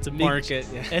know what I mean? It's a big Market,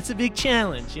 yeah. That's a big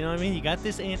challenge. You know what I mean? You got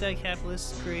this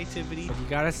anti-capitalist creativity. But you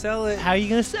gotta sell it. How are you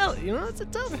gonna sell it? You know, it's a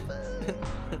tough.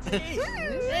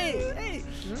 Hey!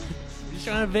 Just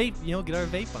trying to vape. Get our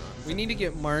vape on. We need to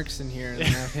get Marx in here and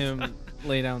have him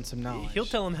lay down some knowledge. He'll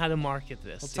tell him how to market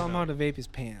this. He'll tell him how to vape his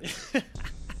pants.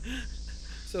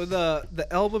 So the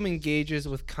album engages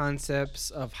with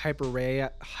concepts of hyper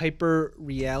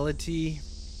reality,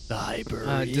 The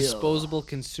hyper disposable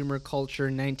consumer culture,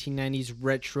 1990s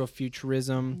retro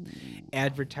futurism,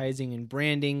 advertising and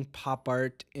branding, pop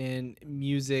art, and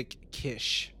music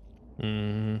kish.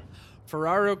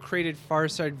 Ferraro created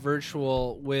Farside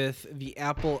Virtual with the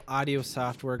Apple audio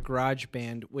software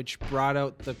GarageBand, which brought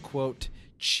out the, quote,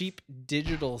 cheap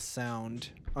digital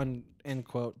sound, end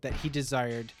quote, that he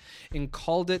desired, and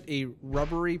called it a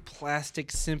rubbery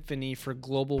plastic symphony for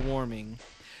global warming,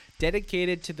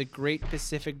 dedicated to the Great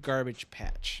Pacific Garbage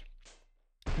Patch.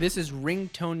 This is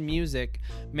ringtone music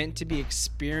meant to be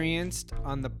experienced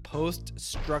on the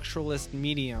post-structuralist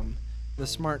medium, the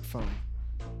smartphone.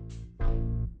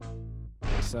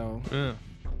 So,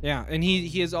 yeah, and he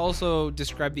has also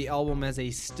described the album as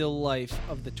a still life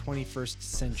of the 21st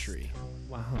century.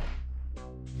 Wow.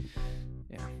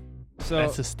 Yeah. So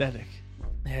That's aesthetic.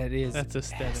 yeah, it is. That's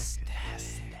aesthetic.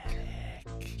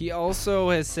 He also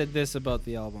has said this about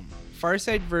the album.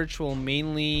 Farside Virtual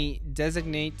mainly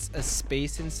designates a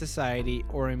space in society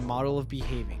or a model of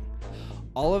behaving.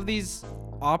 All of these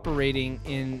operating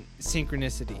in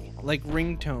synchronicity, like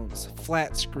ringtones,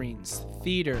 flat screens,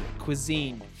 theater,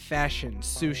 cuisine, fashion,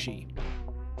 sushi.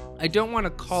 I don't want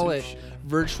to call it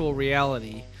virtual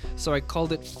reality, so I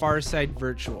called it Farside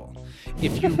Virtual.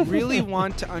 If you really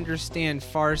want to understand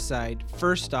Farside,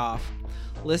 first off,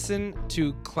 listen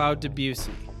to Claude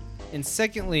Debussy. And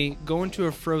secondly, go into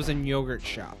a frozen yogurt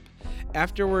shop.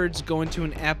 Afterwards, go into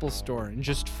an Apple store and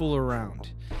just fool around.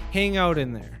 Hang out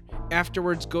in there.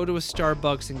 Afterwards, go to a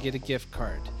Starbucks and get a gift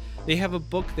card. They have a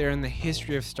book there in the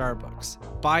history of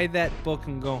Starbucks. Buy that book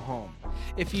and go home.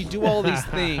 If you do all these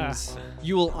things,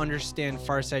 you will understand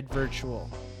Farside Virtual,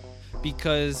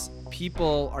 because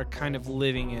people are kind of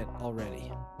living it already.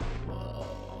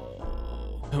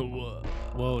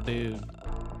 Whoa, dude.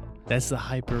 That's the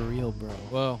hyper real, bro.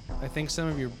 Whoa, I think some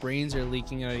of your brains are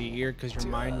leaking out of your ear because your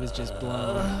mind was just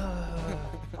blown.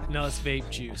 No, it's vape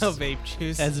juice. Oh, vape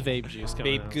juice. That's vape juice.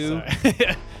 Vape goo.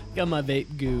 Got my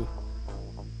vape goo.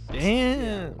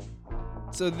 Damn.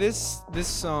 So this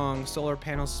song, Solar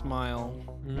Panel Smile,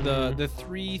 The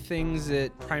three things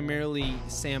it primarily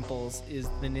samples is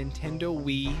the Nintendo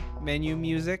Wii menu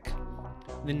music,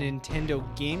 the Nintendo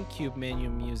GameCube menu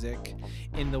music,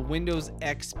 and the Windows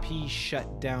XP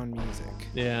shutdown music.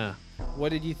 Yeah. What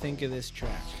did you think of this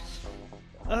track?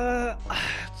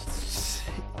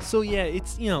 So yeah,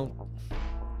 it's,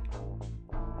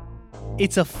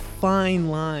 it's a fine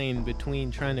line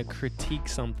between trying to critique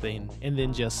something and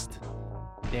then just,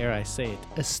 dare I say it,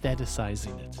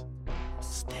 aestheticizing it.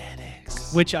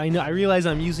 Aesthetics. Which I realize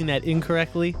I'm using that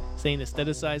incorrectly, saying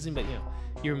aestheticizing, but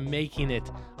you're making it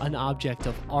an object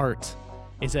of art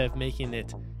instead of making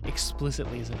it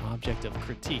explicitly as an object of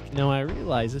critique. Now I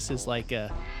realize this is like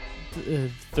a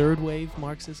third wave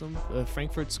Marxism,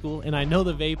 Frankfurt School, and I know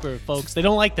the Vapor folks, they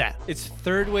don't like that. It's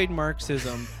third wave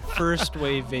Marxism, first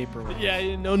wave vaporwave.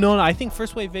 Yeah, no. I think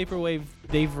first wave vaporwave,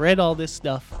 they've read all this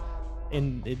stuff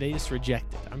and they just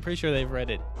reject it. I'm pretty sure they've read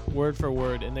it word for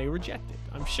word and they reject it.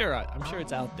 I'm sure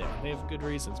it's out there. They have good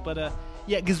reasons, but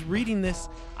yeah, because reading this,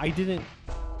 I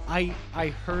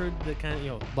heard the kind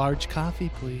of large coffee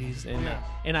please,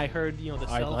 and I heard the cell phone.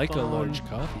 I'd like a large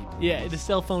coffee, please. Yeah, the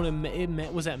cell phone.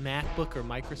 Was that MacBook or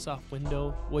Microsoft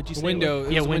Window? What'd you say?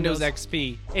 Windows. Yeah, Windows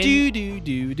XP.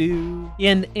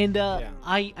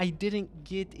 I didn't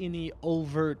get any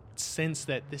overt sense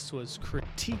that this was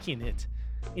critiquing it.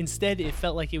 Instead, it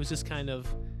felt like it was just kind of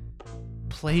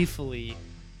playfully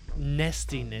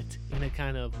nesting it in a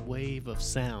kind of wave of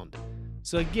sound.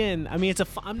 So again, I mean,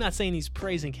 I'm not saying he's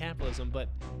praising capitalism, but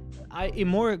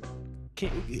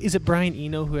is it Brian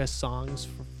Eno who has songs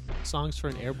for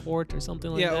an airport or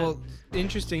something like that? Yeah, well,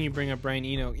 interesting you bring up Brian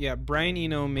Eno. Yeah, Brian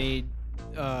Eno made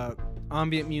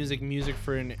ambient music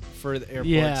for the airports.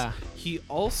 Yeah. He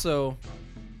also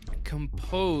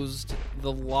composed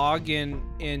the login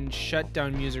and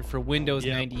shutdown music for Windows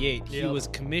 98. He was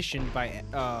commissioned by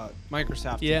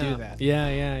Microsoft to do that.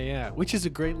 Yeah. Which is a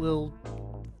great little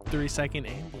 3-second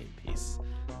ambient piece.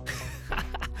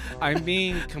 I'm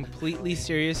being completely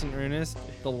serious and earnest.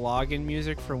 The login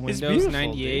music for It's Windows beautiful,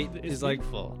 98 dude. is It's like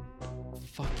beautiful.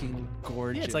 fucking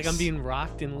gorgeous. Yeah, it's like I'm being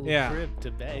rocked in a little crib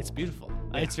to bed. It's beautiful.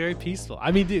 Yeah. It's very peaceful.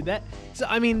 I mean, dude,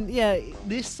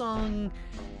 this song,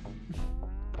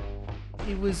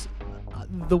 it was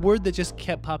the word that just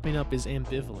kept popping up is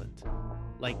ambivalent.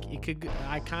 Like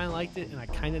I kind of liked it and I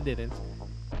kind of didn't.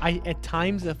 At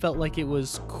times it felt like it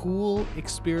was cool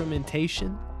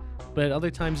experimentation, but at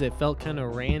other times it felt kind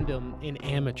of random and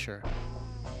amateur.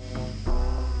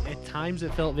 At times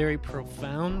it felt very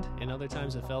profound, and other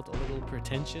times it felt a little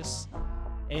pretentious,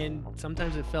 and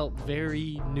sometimes it felt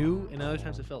very new, and other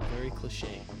times it felt very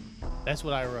cliche. That's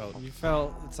what I wrote. It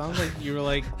sounds like you were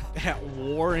like at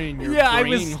war in your Yeah,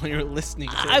 brain when you were listening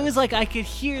to it. I was like, I could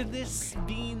hear this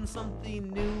being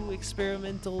something new,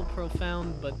 experimental,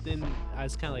 profound, but then I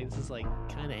was kind of like, this is like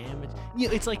kind of amateur.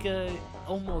 It's like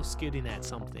almost getting at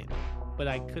something, but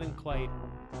I couldn't quite,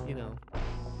 I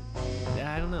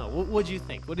don't know. What'd you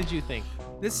think? What did you think?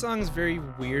 This song's very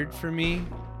weird for me,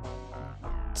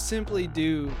 simply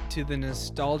due to the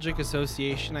nostalgic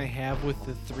association I have with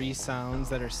the three sounds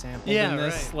that are sampled in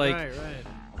this. Right.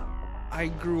 I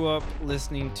grew up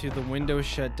listening to the Windows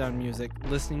shutdown music,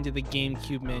 listening to the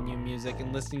GameCube menu music,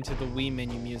 and listening to the Wii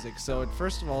menu music. So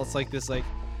first of all, it's like this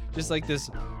this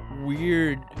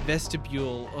weird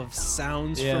vestibule of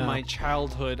sounds from my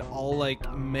childhood all like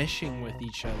meshing with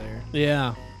each other.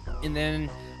 Yeah. And then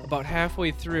about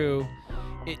halfway through,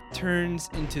 it turns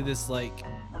into this like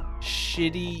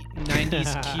shitty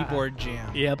 90s keyboard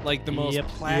jam. Yep. Like the most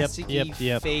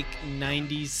plasticky, fake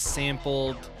 90s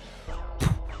sampled.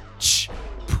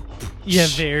 Yeah,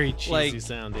 very cheesy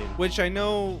sounding. Which I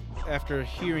know after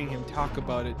hearing him talk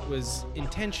about it was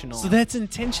intentional. So that's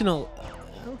intentional.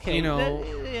 Okay.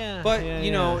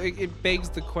 It begs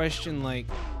the question, like,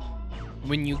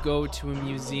 when you go to a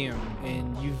museum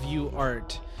and you view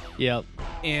art. Yep.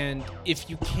 And if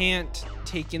you can't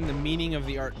take in the meaning of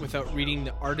the art without reading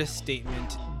the artist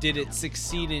statement, did it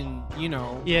succeed in,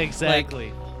 Yeah,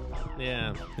 exactly.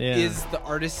 Yeah. Is the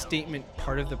artist statement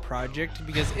part of the project?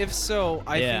 Because if so,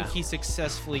 I think he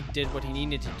successfully did what he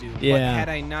needed to do. Yeah. But had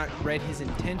I not read his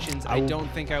intentions, I don't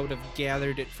think I would have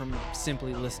gathered it from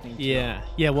simply listening to it.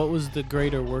 Yeah, what was the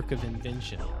greater work of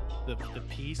invention? The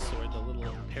piece or the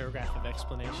little paragraph of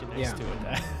explanation next to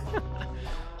it?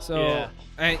 So,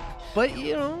 I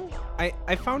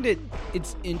found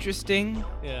it's interesting.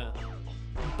 Yeah.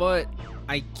 But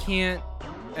I can't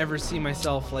ever see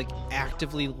myself like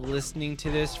actively listening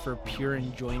to this for pure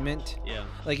enjoyment. Yeah.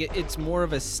 Like it's more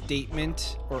of a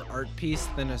statement or art piece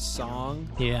than a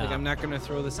song. Yeah. Like I'm not gonna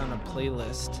throw this on a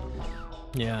playlist.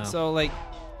 Yeah. So like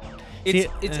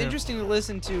It's interesting to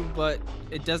listen to, but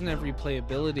it doesn't have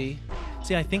replayability.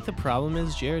 See, I think the problem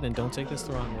is, Jared, and don't take this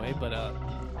the wrong way, but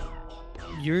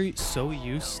you're so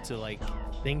used to like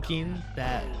thinking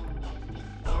that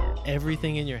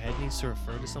everything in your head needs to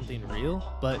refer to something real,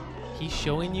 but he's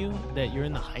showing you that you're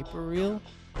in the hyper real,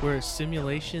 where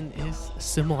simulation is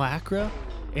simulacra,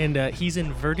 and he's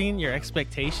inverting your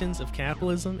expectations of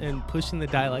capitalism and pushing the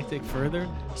dialectic further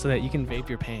so that you can vape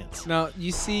your pants. Now,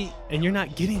 you see, And you're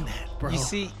not getting that, bro. you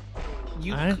see,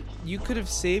 I- you could have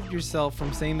saved yourself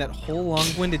from saying that whole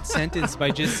long-winded sentence by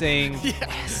just saying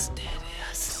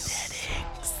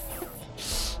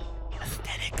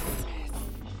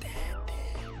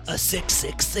a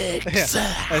 666.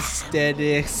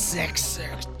 aesthetic sex.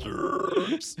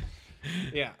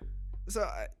 Yeah. So Get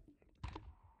out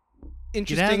of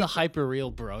interesting. the hyper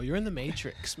real, bro. You're in the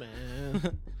Matrix,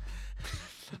 man.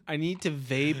 I need to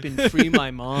vape and free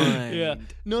my mind. Yeah.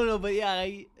 No, but yeah,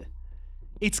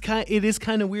 it is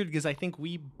kind of weird because I think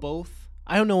we both,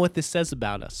 I don't know what this says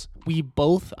about us. We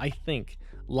both, I think,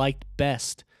 liked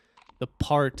best the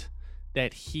part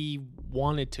that he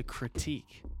wanted to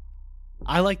critique.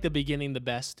 I like the beginning the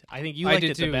best. I think you I liked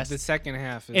did it too. the best. The second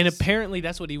half is, And apparently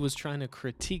that's what he was trying to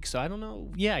critique. So I don't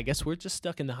know. Yeah, I guess we're just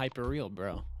stuck in the hyper real,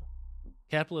 bro.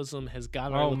 Capitalism has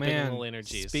got our oh man. libidinal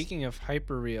energies. Speaking of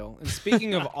hyperreal, and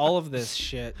speaking of all of this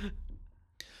shit,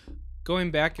 going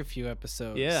back a few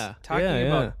episodes, Yeah, talking yeah,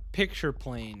 about yeah. Picture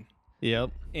Plane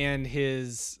Yep. and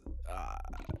his,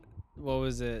 what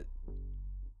was it?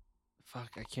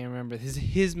 Fuck, I can't remember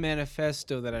his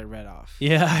manifesto that I read off.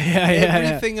 Yeah.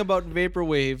 Everything about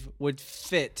vaporwave would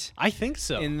fit I think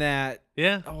so. in that.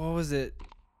 Yeah. Oh, what was it?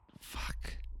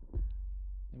 Fuck.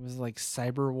 It was like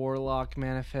Cyber Warlock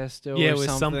Manifesto. Yeah, or it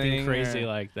was something crazy or-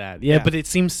 like that. Yeah, Yeah. but it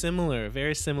seems similar,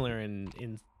 very similar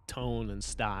in tone and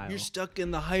style. You're stuck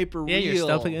in the hyper yeah, real. you're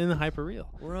stuck in the hyper real.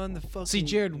 We're on the fucking. See,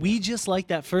 Jared, we just like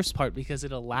that first part because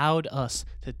it allowed us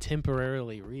to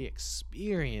temporarily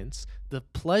re-experience the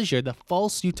pleasure, the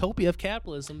false utopia of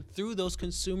capitalism through those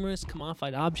consumerist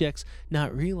commodified objects,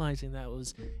 not realizing that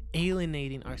was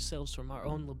alienating ourselves from our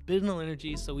own libidinal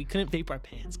energy, so we couldn't vape our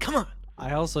pants. Come on.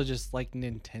 I also just like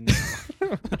Nintendo.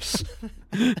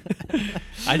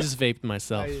 I just vaped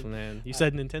myself, I- man. You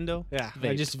said Nintendo? Yeah, I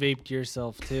Vaped. just vaped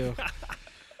yourself too.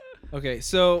 Okay,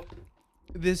 so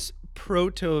this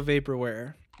proto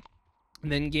vaporware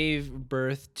then gave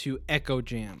birth to Echo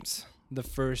Jams, the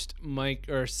first mic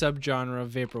or subgenre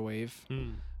of vaporwave,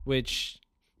 which,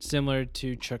 similar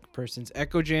to Chuck Person's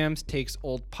Echo Jams, takes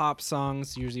old pop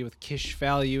songs, usually with Kish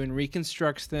value, and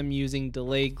reconstructs them using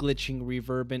delay, glitching,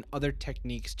 reverb, and other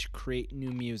techniques to create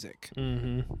new music.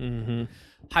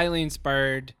 Highly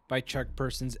inspired by Chuck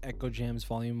Person's Echo Jams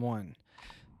Volume 1.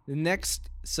 The next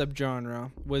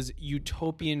subgenre was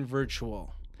Utopian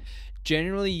Virtual.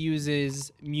 Generally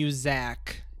uses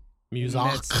Muzak.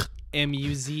 Muzak.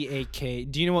 M-U-Z-A-K.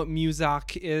 Do you know what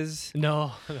Muzak is?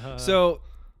 No. So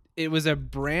it was a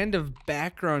brand of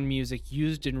background music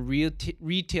used in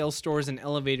retail stores and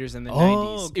elevators in the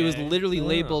 90s. It was okay. literally Oh.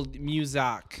 labeled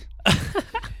Muzak.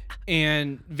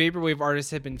 And vaporwave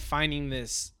artists have been finding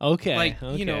this, Okay. like,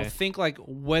 you know, okay. think like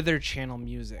Weather Channel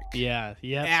music. Yeah.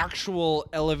 Actual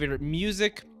elevator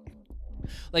music.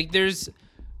 Like, there's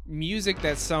music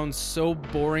that sounds so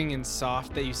boring and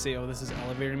soft that you say, oh, this is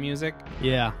elevator music.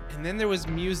 Yeah. And then there was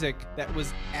music that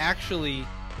was actually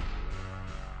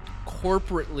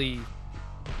corporately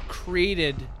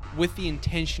created with the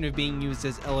intention of being used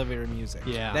as elevator music.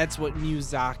 Yeah. That's what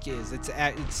Muzak is. It's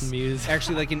Muse.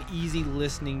 actually like an easy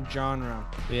listening genre.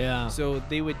 Yeah. So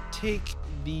they would take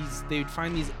these, they would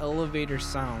find these elevator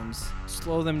sounds,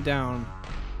 slow them down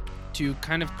to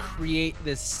kind of create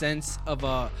this sense of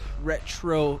a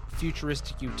retro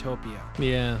futuristic utopia.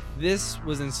 Yeah. This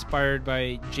was inspired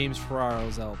by James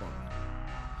Ferraro's album.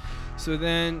 So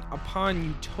then, upon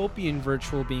Utopian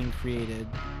Virtual being created,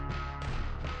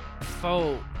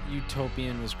 Faux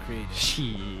Utopian was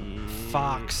created.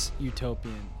 Fox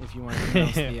Utopian, if you want to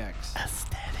pronounce the X.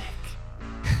 Aesthetic.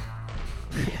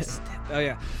 Oh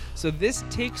yeah. So this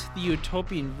takes the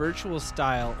Utopian Virtual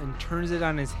style and turns it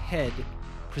on its head,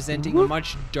 presenting a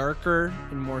much darker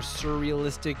and more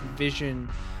surrealistic vision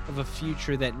of a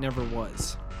future that never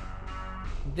was.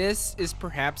 This is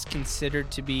perhaps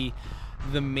considered to be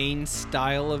the main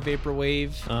style of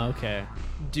vaporwave Okay.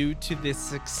 due to the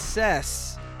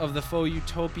success of the Faux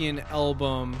Utopian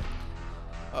album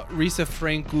Risa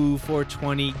Franku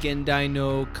 420 Gendai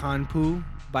no Kanpu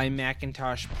by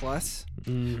Macintosh Plus,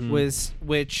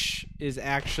 which is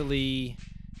actually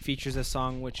features a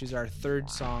song which is our third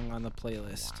song on the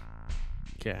playlist.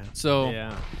 Okay. So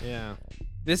Yeah.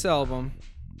 this album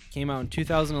came out in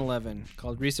 2011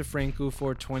 called Risa Franku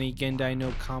 420 Gendai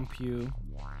no Kampyu,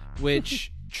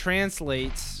 which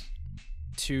translates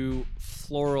to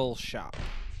floral shop.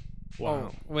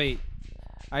 Wow. Oh, wait.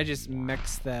 I just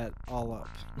mixed that all up.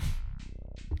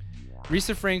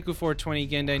 Risa Franku 420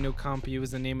 Gendai no Kampyu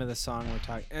is the name of the song we're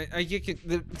talking. I get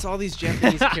it's all these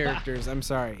Japanese characters. I'm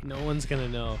sorry. No one's gonna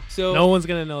know. So no one's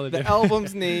gonna know the difference.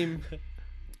 album's name.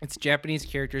 It's Japanese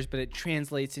characters, but it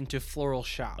translates into floral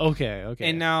shop. Okay.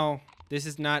 And now this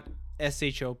is not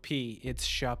S-H-O-P. It's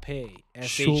Chope.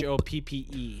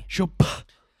 S-H-O-P-P-E. Shop.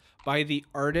 By the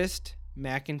artist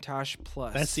Macintosh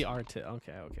Plus. That's the art.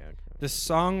 Okay. The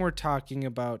song we're talking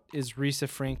about is Risa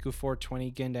Franku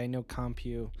 420 Gendai no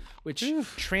Kampyu, which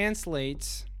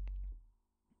translates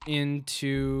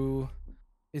into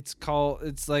it's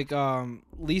like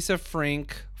Lisa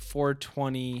Frank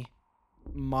 420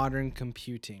 modern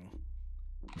computing.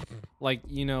 Like,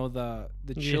 you know, the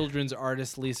children's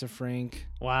artist Lisa Frank.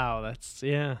 Wow, that's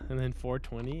and then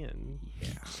 420 and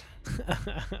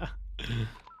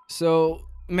So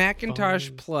Macintosh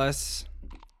Phones. Plus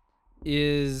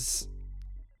is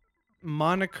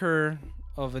moniker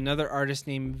of another artist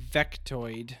named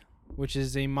Vectoid, which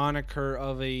is a moniker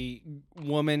of a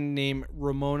woman named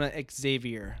Ramona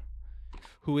Xavier,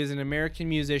 who is an American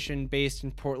musician based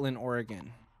in Portland,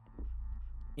 Oregon.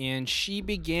 And she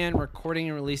began recording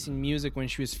and releasing music when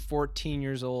she was 14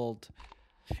 years old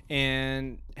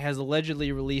and has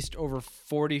allegedly released over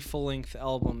 40 full-length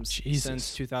albums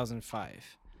since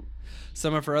 2005.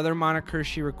 Some of her other monikers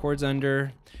she records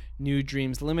under New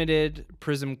Dreams Limited,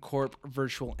 Prism Corp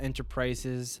Virtual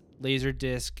Enterprises,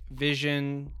 Laserdisc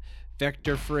Vision,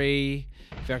 Vector Fray,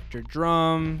 Vector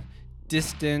Drum,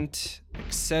 Distant,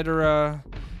 etc.,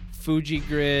 Fuji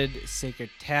Grid,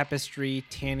 Sacred Tapestry,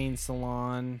 Tanning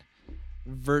Salon,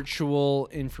 Virtual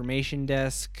Information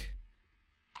Desk.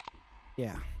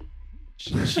 Yeah.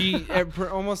 She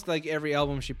almost like every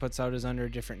album she puts out is under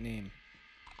a different name.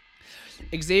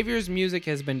 Xavier's music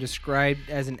has been described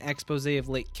as an expose of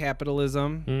late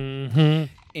capitalism, and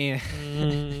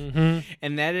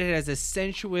that it has a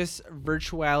sensuous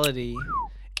virtuality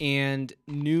and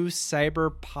new cyber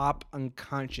pop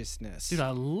unconsciousness. Dude, I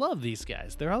love these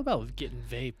guys. They're all about getting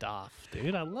vaped off,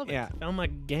 dude. I love it. Yeah. Found my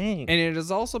gang. And it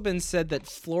has also been said that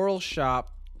Floral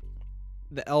Shop,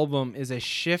 the album, is a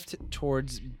shift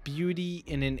towards beauty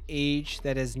in an age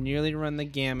that has nearly run the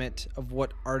gamut of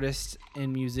what artists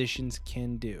and musicians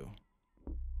can do.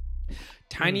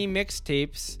 Tiny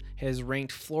Mixtapes has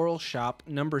ranked Floral Shop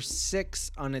number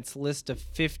 6 on its list of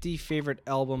 50 favorite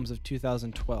albums of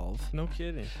 2012. No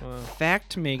kidding. Wow.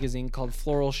 Fact magazine called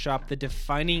Floral Shop the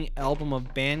defining album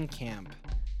of Bandcamp,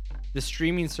 the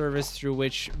streaming service through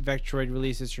which Vectroid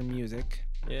releases her music.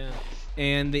 Yeah.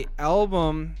 And the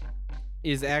album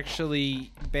is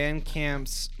actually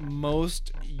Bandcamp's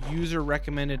most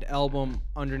user-recommended album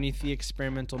underneath the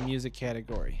experimental music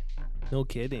category. No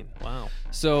kidding. Wow.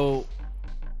 So,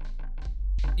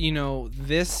 you know,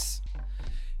 this,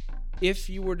 if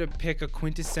you were to pick a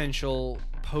quintessential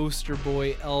poster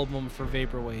boy album for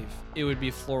Vaporwave, it would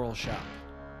be Floral Shop.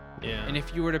 Yeah. And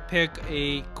if you were to pick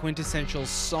a quintessential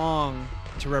song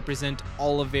to represent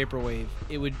all of Vaporwave,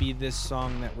 it would be this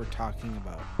song that we're talking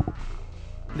about.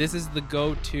 This is the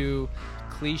go-to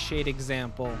cliched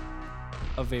example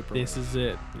of Vaporwave. This is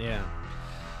it. Yeah.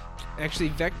 Actually,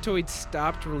 Vectoid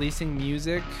stopped releasing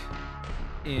music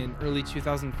in early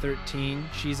 2013.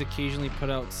 She's occasionally put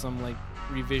out some like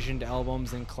revisioned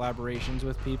albums and collaborations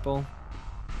with people.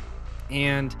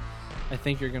 And I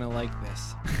think you're going to like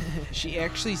this. She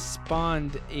actually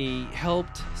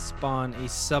helped spawn a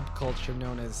subculture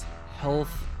known as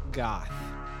health goth.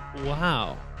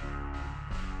 Wow.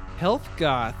 Health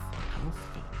goth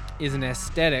is an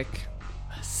aesthetic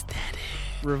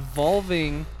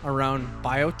revolving around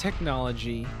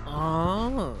biotechnology,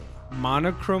 Oh.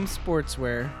 monochrome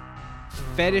sportswear,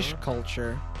 fetish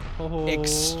culture,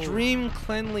 extreme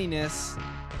cleanliness,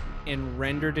 and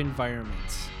rendered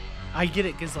environments. I get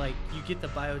it, because, like, you get the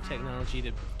biotechnology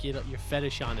to get your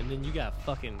fetish on, and then you gotta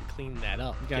fucking clean that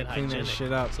up. You gotta get clean that hygienic.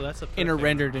 shit up. So that's In a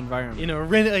rendered environment.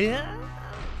 yeah.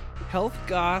 Health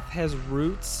goth has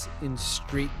roots in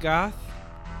street goth,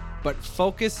 but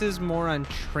focuses more on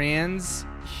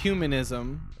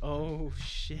transhumanism, Oh,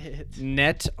 shit.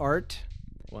 net art,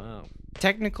 Wow.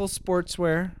 technical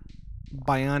sportswear,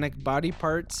 bionic body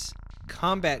parts,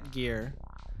 combat gear,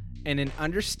 and an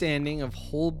understanding of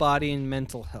whole body and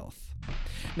mental health.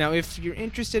 Now, if you're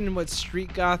interested in what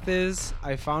street goth is,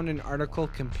 I found an article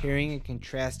comparing and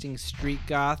contrasting street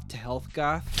goth to health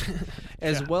goth,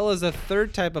 as Yeah. well as a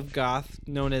third type of goth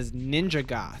known as ninja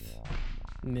goth.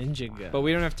 Ninja Go. But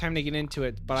we don't have time to get into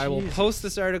it. But I will Jesus. post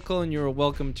this article, and you're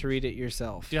welcome to read it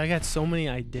yourself. Dude, I got so many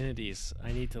identities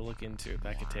I need to look into that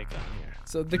I could take on here.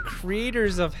 So the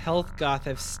creators of Health Goth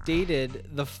have stated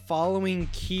the following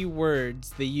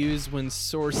keywords they use when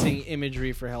sourcing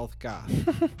imagery for Health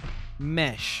Goth.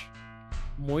 Mesh,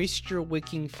 moisture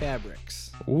wicking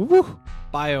fabrics, Ooh.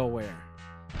 BioWare,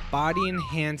 body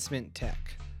enhancement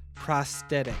tech,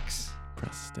 prosthetics,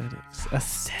 Aesthetics.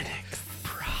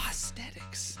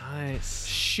 prosthetics, Nice.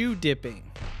 shoe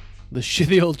dipping.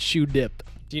 The old shoe dip.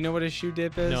 Do you know what a shoe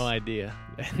dip is? No idea.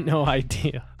 No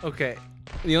idea. Okay.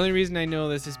 The only reason I know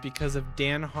this is because of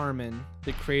Dan Harmon,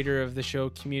 the creator of the show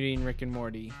Community and Rick and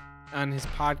Morty. On his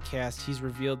podcast, he's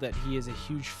revealed that he is a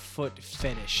huge foot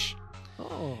fetish.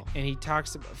 Oh. And he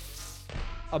talks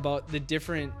about the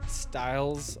different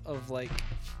styles of like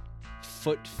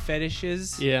foot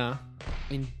fetishes. Yeah.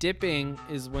 And dipping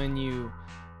is when you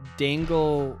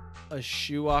dangle a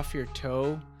shoe off your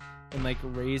toe and like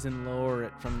raise and lower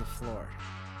it from the floor.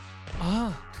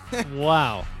 Ah.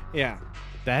 Wow. Yeah.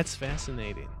 That's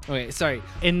fascinating. Okay, sorry.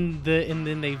 And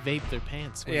then they vape their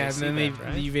pants. When Yeah, they and see then that,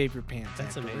 right? you vape your pants.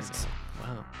 That's afterwards. amazing.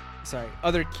 Wow. Sorry.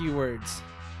 Other keywords.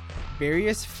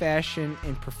 Various fashion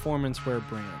and performance wear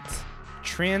brands.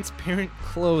 Transparent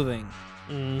clothing.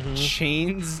 Mm-hmm.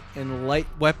 Chains and light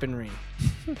weaponry.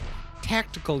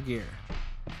 Tactical gear.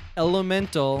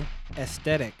 Elemental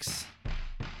aesthetics.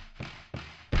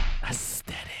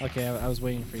 Aesthetic. Okay, I was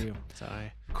waiting for you.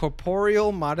 Sorry.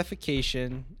 Corporeal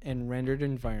modification and rendered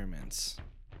environments.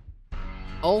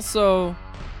 Also,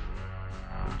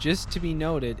 just to be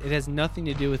noted, it has nothing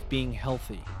to do with being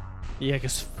healthy. Yeah,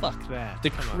 because fuck that. The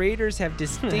Come on. creators have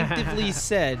distinctively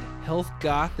said Health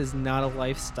Goth is not a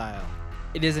lifestyle.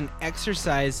 It is an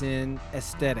exercise in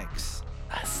aesthetics.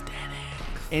 Aesthetic.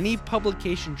 Any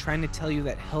publication trying to tell you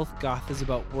that Health Goth is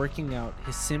about working out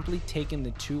has simply taken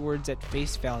the two words at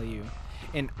face value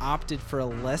and opted for a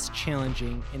less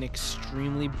challenging and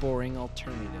extremely boring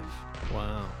alternative.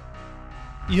 Wow.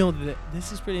 You know,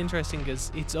 this is pretty interesting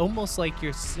because it's almost like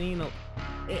you're seeing,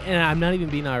 and I'm not even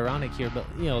being ironic here, but,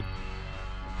 you know,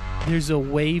 there's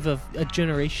a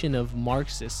generation of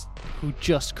Marxists who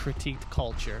just critiqued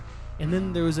culture. And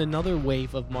then there was another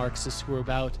wave of Marxists who were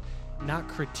about not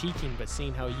critiquing, but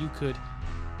seeing how you could,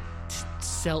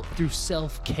 through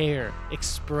self-care,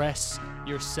 express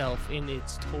yourself in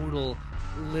its total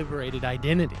liberated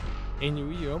identity. And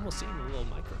you're almost seeing a little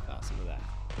microcosm of that.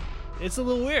 It's a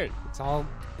little weird. It's all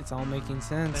making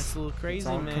sense. That's a little crazy, it's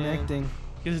all man. connecting.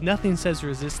 Because nothing says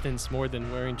resistance more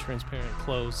than wearing transparent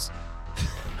clothes.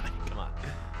 Come on.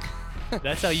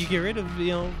 That's how you get rid of,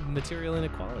 material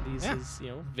inequalities. Yeah. Is,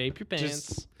 vape your pants.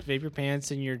 Just vape your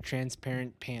pants in your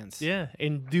transparent pants. Yeah,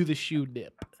 and do the shoe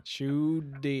dip. Shoe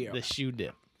deal. The shoe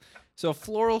dip. So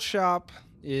Floral Shop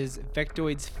is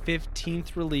Vectoid's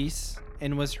 15th release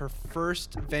and was her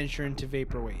first venture into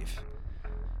Vaporwave.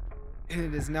 And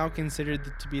it is now considered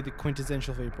to be the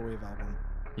quintessential Vaporwave album.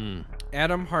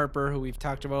 Adam Harper, who we've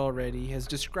talked about already, has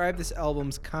described this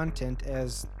album's content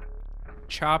as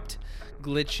chopped,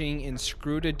 glitching, and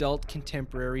screwed adult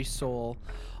contemporary soul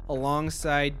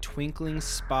alongside twinkling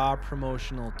spa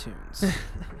promotional tunes.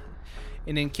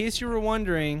 And in case you were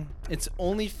wondering, its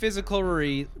only physical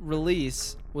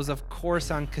release was, of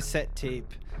course, on cassette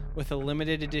tape with a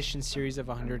limited edition series of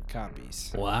 100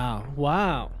 copies.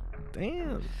 Wow.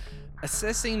 Damn.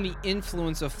 Assessing the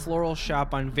influence of Floral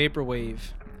Shop on Vaporwave,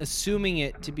 assuming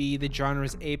it to be the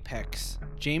genre's apex,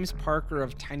 James Parker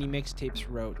of Tiny Mixtapes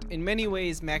wrote, "In many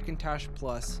ways, Macintosh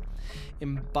Plus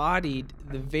embodied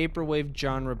the Vaporwave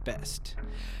genre best.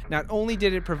 Not only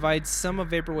did it provide some of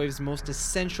Vaporwave's most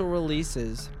essential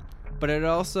releases, but it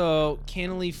also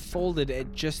cannily folded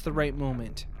at just the right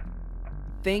moment,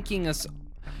 thanking us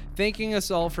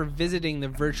all for visiting the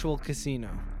virtual casino.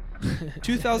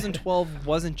 2012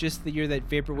 wasn't just the year that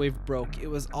Vaporwave broke, it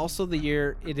was also the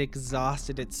year it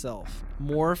exhausted itself,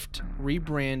 morphed,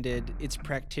 rebranded, its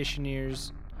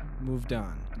practitioners moved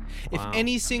on. If Wow.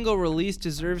 any single release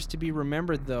deserves to be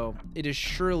remembered, though, it is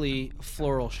surely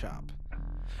Floral Shop.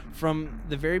 From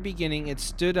the very beginning, it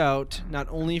stood out not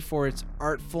only for its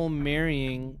artful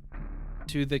marrying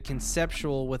to the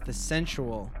conceptual with the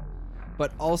sensual,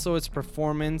 but also its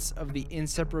performance of the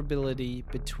inseparability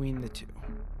between the two.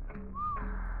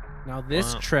 Now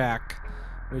this Wow. track,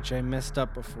 which I messed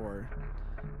up before,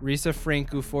 Risa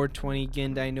Franku 420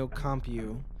 Gendai no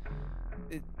Compu,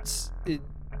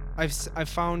 I've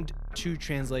found two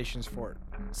translations for it.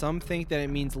 Some think that it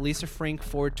means Lisa Frank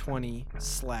 420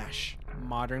 /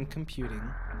 modern computing.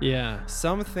 Yeah.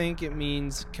 Some think it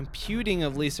means computing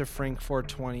of Lisa Frank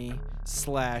 420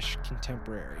 /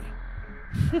 contemporary.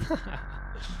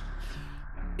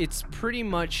 it's pretty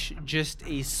much just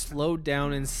a slowed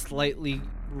down and slightly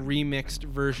remixed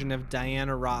version of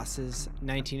Diana Ross's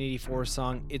 1984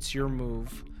 song It's Your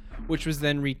Move, which was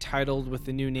then retitled with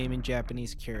the new name and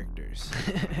Japanese characters.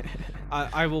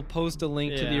 I will post a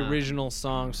link to the original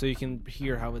song so you can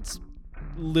hear how it's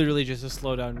literally just a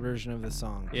slowed down version of the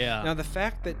song. Yeah. Now, the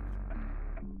fact that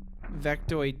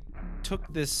Vectoid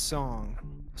took this song,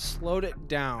 slowed it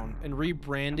down, and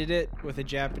rebranded it with a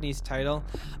Japanese title,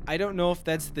 I don't know if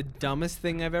that's the dumbest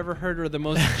thing I've ever heard or the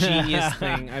most genius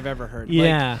thing I've ever heard.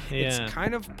 Yeah, It's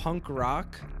kind of punk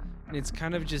rock, and it's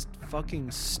kind of just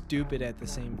fucking stupid at the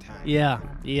same time. Yeah.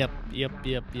 Yep.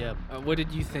 What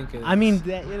did you think of this? I mean,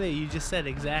 that, you just said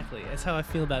exactly. That's how I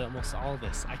feel about almost all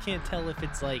this. I can't tell if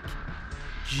it's like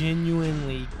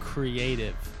genuinely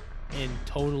creative and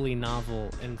totally novel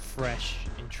and fresh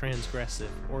and transgressive,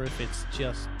 or if it's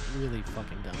just really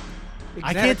fucking dumb. Exactly.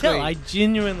 I can't tell. I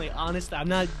genuinely, honestly, I'm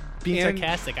not being And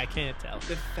sarcastic. I can't tell.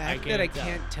 The fact that I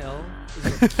can't tell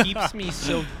is what keeps me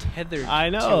so tethered I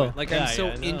know. to it. Like, Yeah, I'm so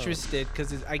yeah, I know. interested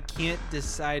because I can't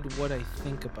decide what I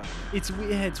think about it.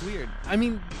 It's weird. I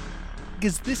mean,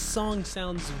 because this song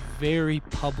sounds very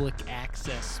public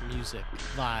access music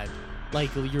vibe,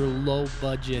 like your low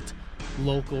budget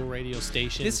local radio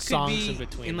station This could songs be in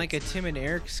between. in like a Tim and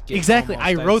Eric skit. Exactly.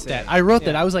 almost, I wrote I'd that. say. I wrote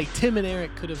that. Yeah. I was like, Tim and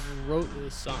Eric could have wrote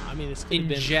this song. I mean, this could have In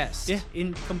been jest. Yeah,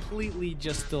 in completely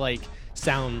just to like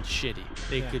sound shitty.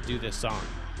 They Yeah. could do this song,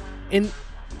 and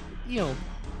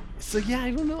so yeah,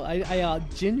 I don't know. I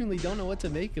genuinely don't know what to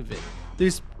make of it.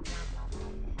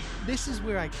 This is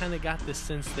where I kind of got the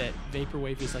sense that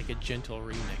Vaporwave is like a gentle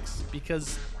remix,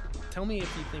 because tell me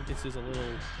if you think this is a little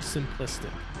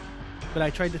simplistic, but I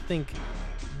tried to think,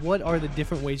 what are the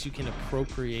different ways you can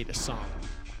appropriate a song,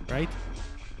 right?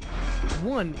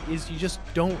 One is you just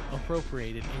don't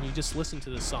appropriate it and you just listen to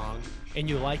the song and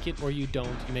you like it or you don't.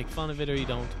 You make fun of it or you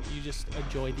don't. You just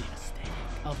enjoy the aesthetic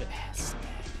of it.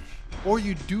 Or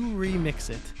you do remix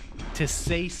it to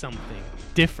say something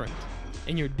different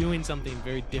and you're doing something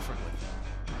very different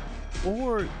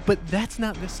with it. But that's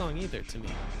not this song either to me.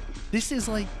 This is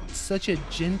like such a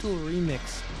gentle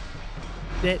remix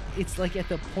that it's like at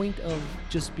the point of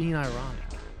just being ironic.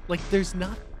 Like there's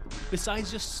not,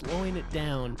 besides just slowing it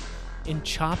down and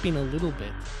chopping a little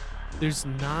bit, there's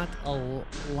not a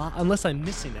lot, unless I'm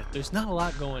missing it, there's not a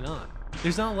lot going on.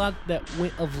 There's not a lot that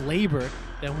went of labor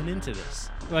that went into this.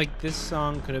 Like, this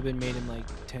song could have been made in like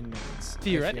 10 minutes. I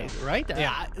Theoretically, feel. right?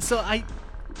 Yeah.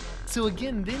 So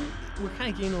again, then we're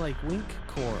kind of getting to like Wink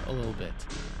Core a little bit.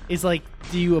 It's like,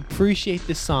 do you appreciate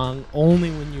this song only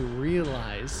when you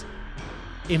realize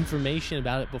information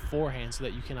about it beforehand so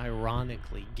that you can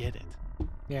ironically get it?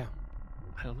 Yeah.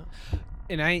 I don't know.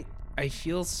 And I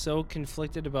feel so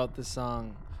conflicted about the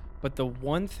song, but the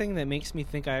one thing that makes me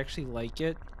think I actually like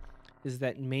it is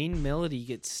that main melody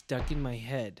gets stuck in my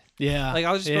head. Yeah. Like,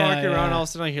 I'll just be walking around, and all of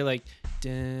a sudden I hear like,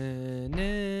 dun,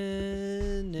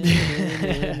 dun, dun,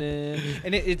 dun, dun.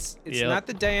 And it's Yep. not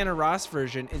the Diana Ross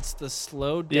version, it's the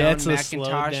slowed down Yeah, it's the Macintosh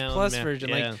slowed down Plus version.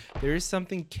 yeah. Like, there is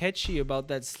something catchy about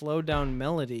that slowed down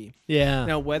melody. Yeah.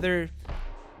 Now, whether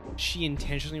she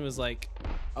intentionally was like,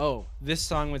 oh, this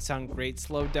song would sound great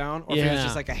slowed down, or if it was Yeah.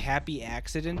 just like a happy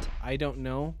accident, I don't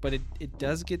know, but it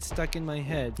does get stuck in my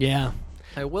head. Yeah.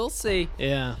 I will say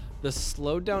Yeah. the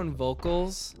slowed down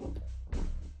vocals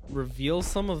reveal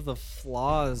some of the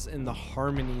flaws in the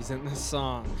harmonies in the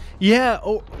song. Yeah.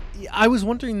 Oh, I was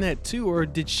wondering that too. Or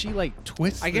did she like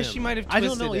twist? I guess them? she might have I don't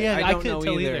twisted know. it. Yeah, I don't couldn't know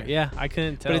tell either. Yeah, I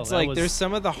couldn't tell. But it's That like was- there's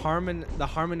some of the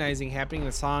harmonizing happening in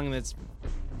the song that's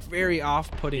very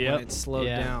off-putting Yep. when it's slowed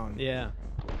yeah. down. Yeah.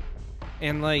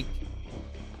 And like,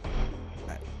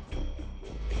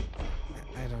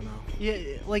 I don't know. Yeah.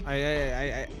 Like.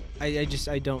 I just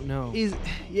don't know.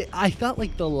 I thought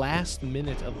like the last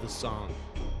minute of the song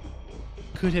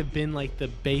could have been like the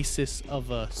basis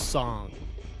of a song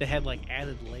that had like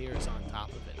added layers on top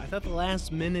of it. I thought the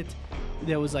last minute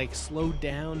that was like slowed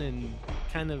down and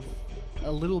kind of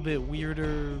a little bit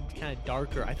weirder, kind of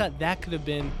darker. I thought that could have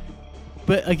been,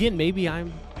 but again, maybe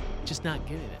I'm just not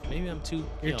getting it. Maybe I'm too.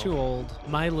 You're too old.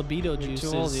 My libido You're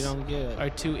juices too old. You don't get it.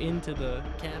 are too into the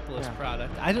capitalist Yeah.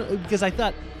 product. I don't, because I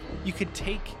thought you could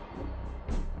take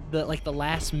the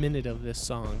last minute of this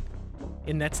song,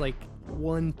 and that's like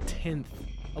 1/10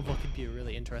 of what could be a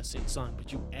really interesting song.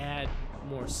 But you add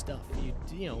more stuff.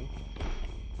 You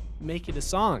make it a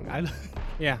song.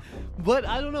 Yeah. But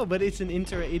I don't know. But it's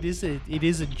it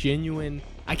is a genuine.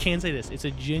 I can say this. It's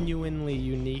a genuinely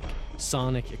unique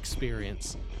sonic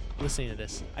experience. Listening to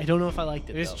this, I don't know if I liked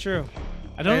it. It's though. true.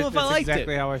 I don't know if I liked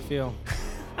exactly it. how I feel.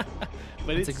 But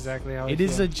That's exactly how I it feel.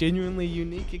 is a genuinely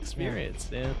unique experience.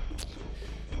 Yeah.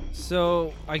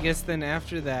 So I guess then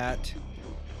after that,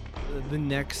 the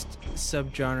next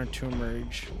subgenre to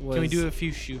emerge was. Can we do a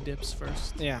few shoe dips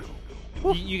first? Yeah.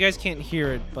 You guys can't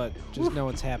hear it, but just know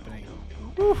what's happening.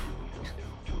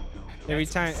 Every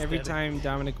time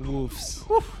Dominic woofs.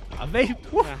 I vape.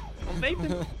 Yeah. I'm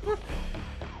vaping.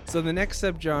 So the next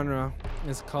subgenre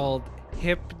is called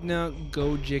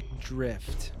hypnagogic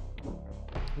drift,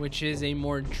 which is a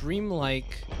more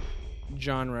dreamlike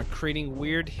genre, creating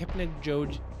weird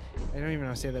hypnagogic. I don't even know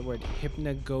how to say that word.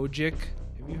 Hypnagogic.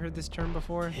 Have you heard this term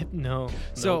before? No.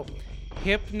 So,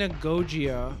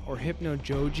 hypnagogia or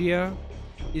hypnagogia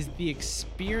is the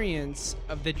experience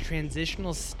of the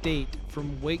transitional state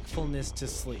from wakefulness to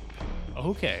sleep.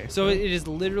 Okay. So it is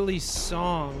literally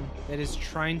song that is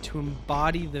trying to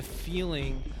embody the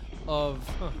feeling of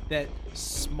that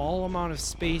small amount of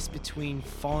space between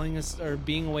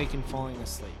being awake and falling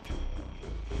asleep.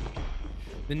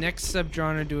 The next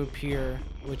subgenre to appear,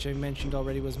 which I mentioned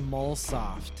already, was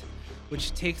Mallsoft,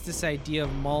 which takes this idea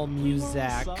of mall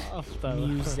music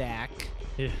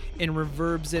Yeah. and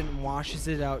reverbs it and washes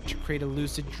it out to create a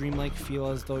lucid, dreamlike feel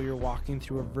as though you're walking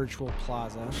through a virtual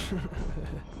plaza.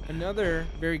 Another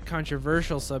very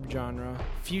controversial subgenre,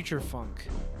 future funk.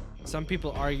 Some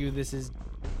people argue this has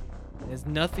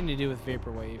nothing to do with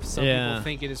vaporwave. Some people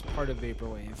think it is part of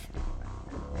vaporwave.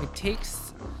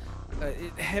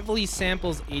 It heavily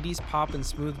samples 80s pop and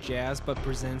smooth jazz, but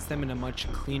presents them in a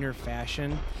much cleaner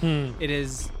fashion. It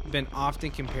has been often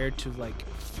compared to like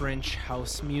French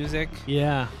house music.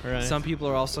 Yeah, right. Some people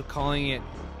are also calling it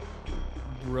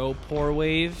bro-pour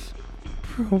wave.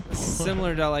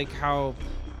 Similar to like how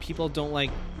people don't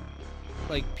like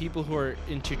people who are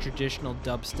into traditional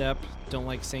dubstep don't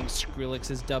like saying Skrillex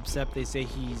is dubstep. They say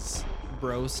he's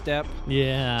bro step.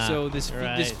 Yeah. So this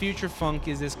future funk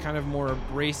is this kind of more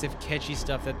abrasive, catchy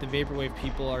stuff that the vaporwave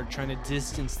people are trying to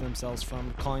distance themselves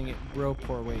from, calling it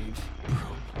bro-pour wave.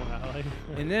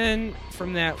 And then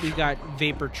from that we got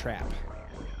vapor trap,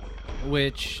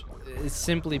 which is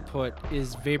simply put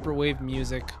is vaporwave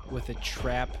music with a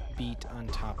trap beat on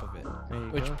top of it.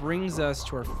 Which brings us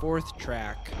to our fourth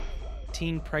track,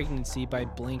 Teen Pregnancy by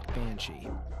Blank Banshee,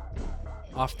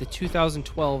 off the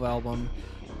 2012 album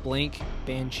Blank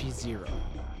Banshee Zero.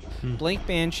 Blank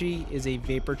Banshee is a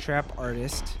vapor trap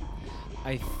artist.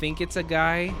 I think it's a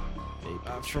guy.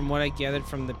 From what I gathered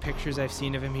from the pictures I've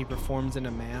seen of him, he performs in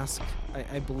a mask.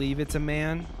 I believe it's a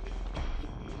man.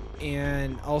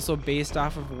 And also based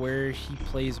off of where he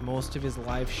plays most of his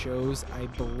live shows, I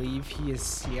believe he is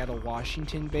Seattle,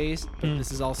 Washington based, but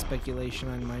this is all speculation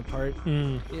on my part.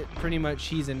 Pretty much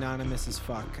he's anonymous as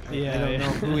fuck. I don't know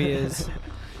who he is.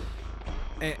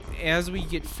 As we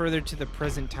get further to the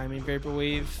present time in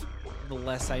vaporwave, the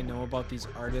less I know about these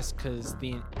artists because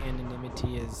the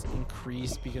anonymity is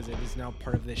increased because it is now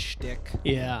part of this shtick.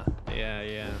 Yeah.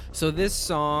 So this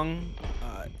song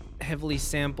heavily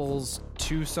samples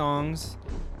two songs,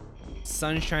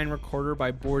 Sunshine Recorder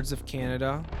by Boards of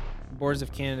Canada. Boards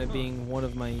of Canada being one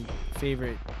of my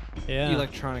favorite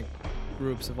electronic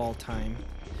groups of all time.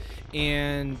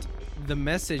 And The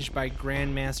Message by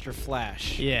Grandmaster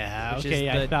Flash. Yeah, which okay, is the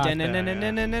I thought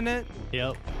that.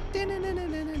 Yep.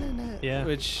 Yeah.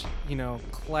 Which,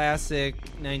 classic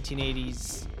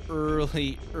 1980s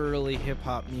early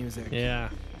hip-hop music. Yeah.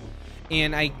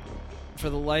 And for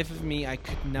the life of me, I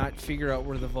could not figure out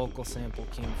where the vocal sample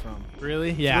came from.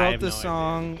 Really? Yeah. Throughout the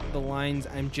song, the lines,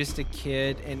 I'm just a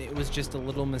kid, and it was just a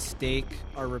little mistake,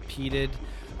 are repeated.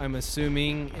 I'm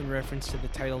assuming in reference to the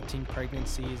title Teen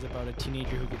Pregnancy is about a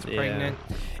teenager who gets pregnant.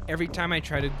 Every time I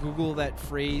try to Google that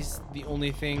phrase, the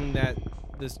only thing that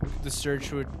the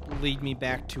search would lead me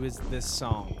back to is this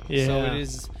song. Yeah.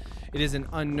 So it is an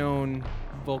unknown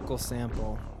vocal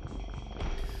sample.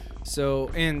 So,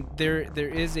 and there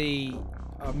is a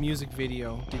music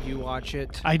video. Did you watch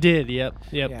it? I did. Yep.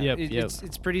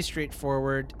 It's pretty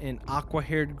straightforward. An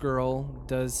aqua-haired girl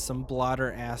does some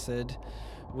blotter acid,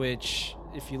 which,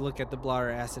 if you look at the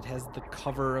blotter acid, has the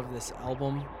cover of this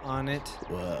album on it.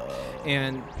 Whoa.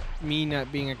 And me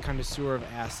not being a connoisseur of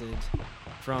acid,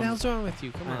 what the hell's wrong with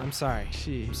you? Come on. I'm sorry.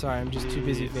 Jeez. I'm sorry. I'm just too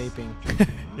busy vaping.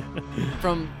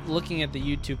 From looking at the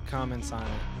YouTube comments on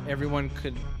it, everyone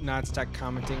could not stop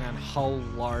commenting on how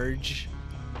large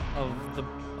of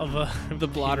the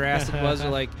blotter acid was.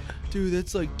 They're like, dude,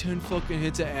 that's like 10 fucking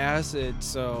hits of acid.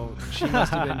 So she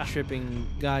must have been tripping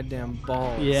goddamn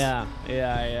balls. Yeah.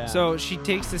 So she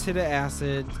takes this hit of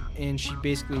acid and she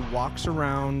basically walks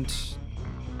around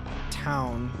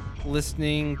town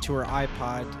listening to her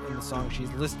iPod, and the song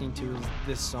she's listening to is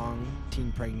this song,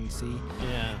 Teen Pregnancy.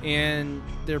 Yeah. And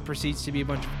there proceeds to be a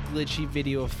bunch of glitchy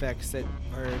video effects that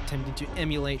are attempting to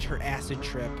emulate her acid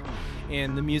trip.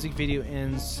 And the music video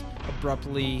ends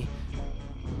abruptly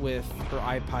with her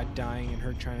iPod dying and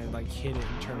her trying to like hit it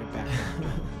and turn it back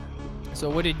on. So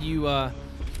what did you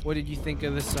think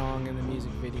of the song and the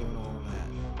music video and all of that?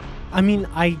 I mean,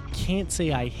 I can't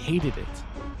say I hated it.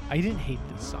 I didn't hate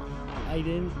this song. I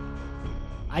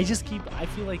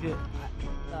feel like a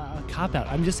cop-out.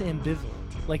 I'm just ambivalent.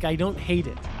 Like, I don't hate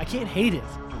it. I can't hate it.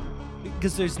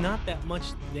 Because there's not that much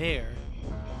there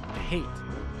to hate.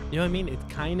 You know what I mean? It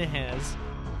kind of has,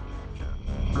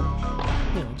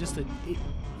 just the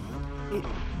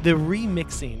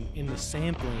remixing and the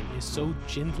sampling is so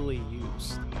gently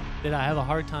used that I have a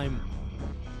hard time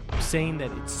saying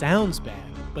that it sounds bad,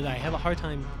 but I have a hard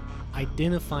time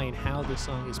identifying how the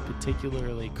song is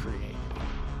particularly creative.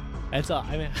 That's all.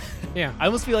 I mean, Yeah. I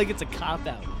almost feel like it's a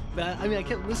cop-out. But I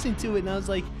kept listening to it and I was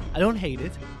like, I don't hate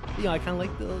it. I kind of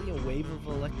like the wave of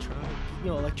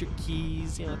electric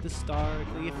keys. At the start,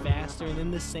 they get faster, and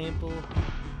then the sample.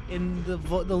 And the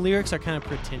lyrics are kind of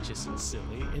pretentious and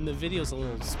silly, and the video's a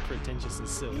little pretentious and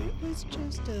silly. It was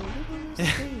just a little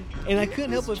mistake. And I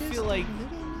couldn't help but feel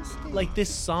like this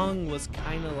song was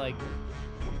kind of like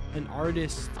an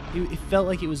artist. It felt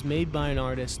like it was made by an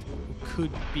artist who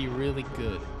could be really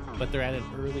good, but they're at an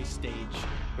early stage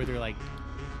where they're like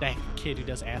that kid who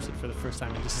does acid for the first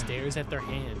time and just stares at their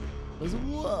hand. It was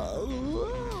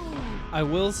whoa. I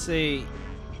will say,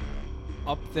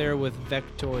 up there with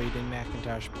Vectoid and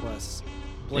Macintosh Plus,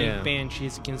 Blank Banshee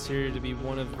is considered to be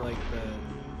one of like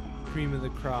the cream of the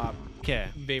crop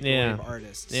vaporwave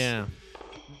artists. Yeah.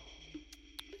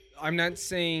 I'm not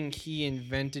saying he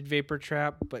invented Vapor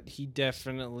Trap, but he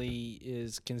definitely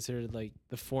is considered like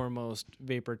the foremost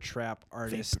Vapor Trap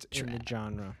artist in the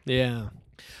genre. Yeah.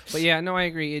 But yeah, no, I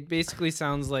agree. It basically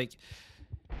sounds like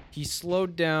he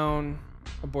slowed down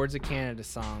a Boards of Canada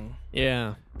song.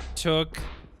 Yeah. Took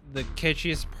the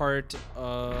catchiest part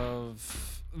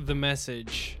of the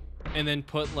message and then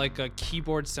put like a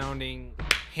keyboard sounding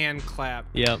hand clap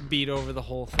beat over the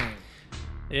whole thing.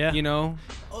 Yeah.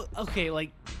 Oh, okay,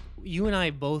 like you and I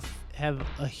both have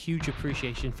a huge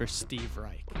appreciation for Steve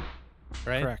Reich,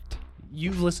 right? Correct.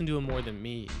 You've listened to him more than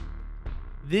me.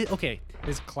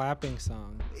 His clapping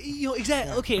song.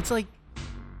 Exactly. Okay, it's like,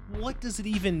 what does it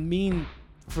even mean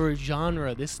for a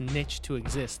genre, this niche, to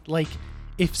exist? Like,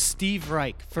 if Steve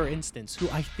Reich, for instance, who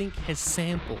I think has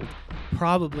sampled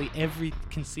probably every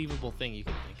conceivable thing you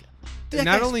can think of.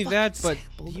 Not only that, but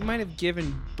he might have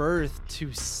given birth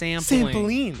to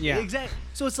sampling. Yeah, exactly.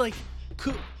 So it's like,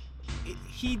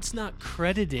 he's not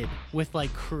credited with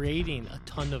like creating a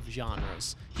ton of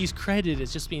genres. He's credited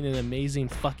as just being an amazing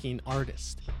fucking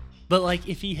artist. But like,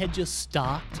 if he had just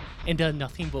stopped and done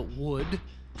nothing but wood,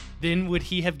 then would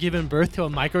he have given birth to a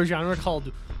microgenre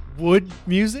called wood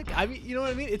music? I mean, you know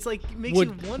what I mean? It's like, it makes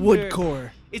you wonder. Woodcore.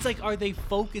 It's like, are they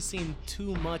focusing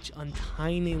too much on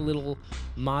tiny little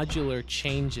modular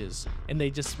changes, and they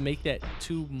just make that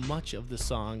too much of the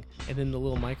song, and then the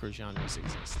little microgenres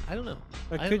exist? I don't know.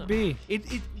 That could be. It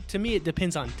to me, it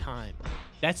depends on time.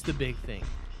 That's the big thing.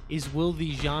 Is will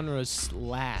these genres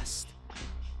last?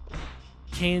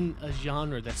 Can a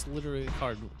genre that's literally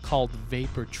called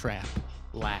Vapor Trap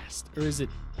last, or is it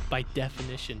by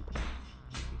definition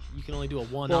you can only do a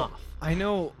one-off? I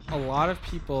know a lot of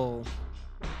people,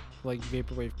 like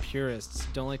vaporwave purists,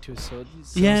 don't like to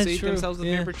associate themselves with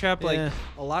Vapor Trap. Like,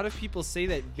 a lot of people say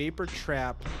that Vapor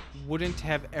Trap wouldn't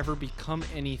have ever become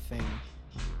anything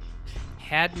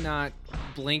had not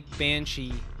Blank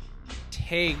Banshee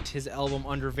tagged his album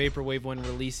under Vaporwave when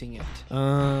releasing it.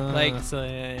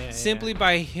 Simply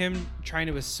by him trying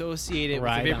to associate it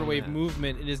with the Vaporwave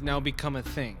movement, it has now become a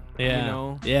thing.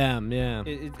 Yeah.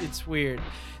 It's weird.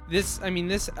 This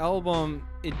album,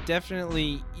 it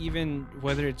definitely, even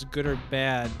whether it's good or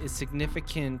bad, is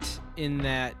significant in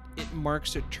that it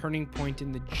marks a turning point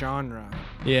in the genre.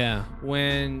 Yeah.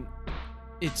 When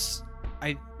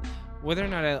whether or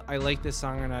not I like this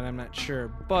song or not, I'm not sure.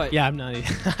 But yeah, I'm not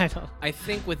either. I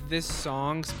think with this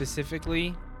song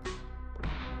specifically,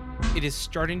 it is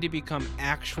starting to become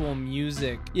actual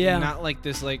music. Yeah. Not like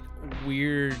this like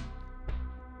weird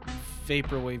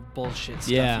vaporwave bullshit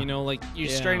stuff. Yeah. Like you're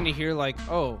starting to hear like,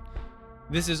 oh,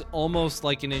 this is almost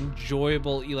like an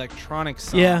enjoyable electronic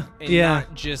song. Yeah. And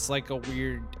not just like a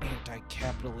weird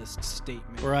anti-capitalist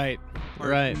statement. Right.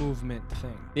 Movement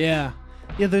thing. Yeah.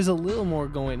 Yeah, there's a little more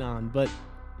going on, but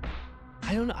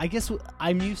I don't know. I guess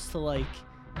I'm used to like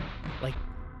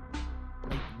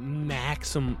Mac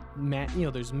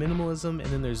there's minimalism and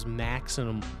then there's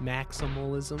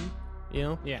maximalism,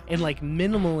 Yeah. and like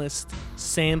minimalist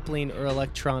sampling or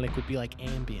electronic would be like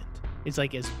ambient. It's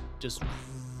like it's just,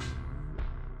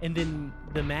 and then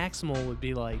the maximal would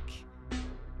be like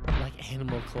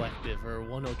Animal Collective or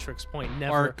One O Tricks Point,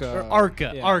 never Arca. or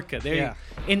Arca, Yeah. Arca. There, Yeah.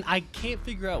 and I can't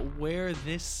figure out where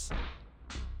this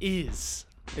is.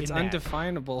 It's in that.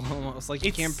 undefinable almost. Like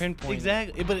you can't pinpoint it.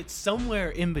 exactly, but it's somewhere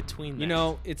in between. You that.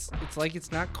 know, it's like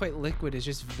it's not quite liquid. It's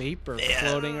just vapor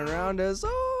floating around us.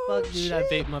 Oh, Fuck, dude, shit. I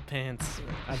vape my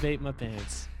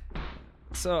pants.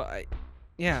 So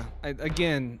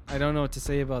again, I don't know what to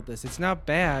say about this. It's not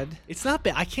bad, It's not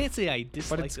bad. I can't say I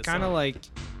dislike but it's the kind of song. like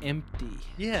empty.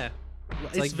 Yeah.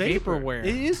 It's like vapor. vaporware.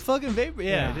 It is fucking vapor.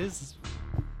 Yeah, Yeah. it is.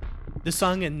 The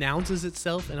song announces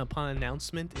itself, and upon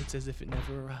announcement, it's as if it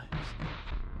never arrives.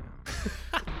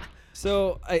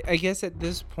 So I guess at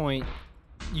this point,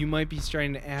 you might be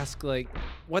starting to ask, like,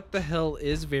 what the hell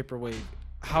is vaporwave?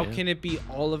 How Yeah. can it be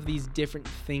all of these different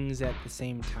things at the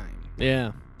same time?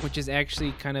 Yeah. Which is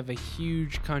actually kind of a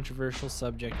huge controversial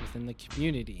subject within the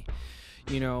community.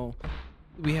 You know,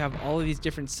 we have all of these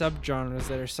different subgenres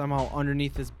that are somehow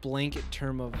underneath this blanket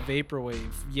term of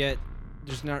vaporwave, yet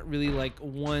there's not really like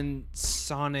one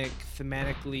sonic,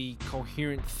 thematically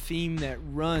coherent theme that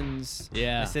runs.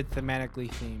 Yeah. I said thematically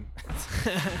theme.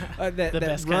 The that best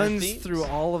kind of runs themes. through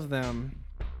all of them.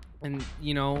 And,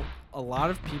 you know, a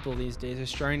lot of people these days are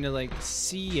starting to like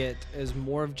see it as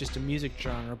more of just a music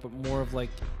genre, but more of like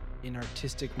an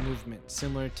artistic movement,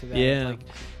 similar to that Yeah. like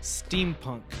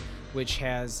steampunk, which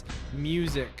has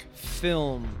music,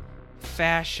 film,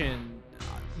 fashion,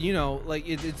 you know, like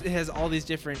it has all these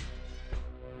different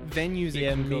venues that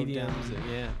can go down.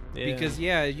 Yeah. Because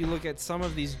you look at some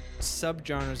of these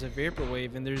subgenres of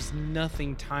vaporwave, and there's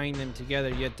nothing tying them together.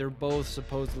 Yet they're both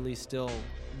supposedly still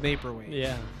vaporwave.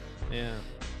 Yeah.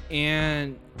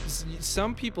 And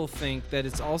some people think that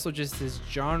it's also just this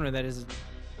genre that is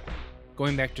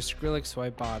going back to Skrillex, who I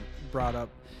brought up.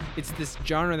 It's this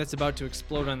genre that's about to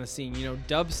explode on the scene. You know,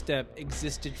 dubstep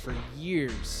existed for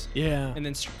years. Yeah. And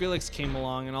then Skrillex came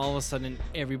along, and all of a sudden,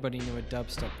 everybody knew what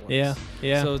dubstep was.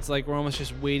 Yeah. So it's like we're almost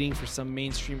just waiting for some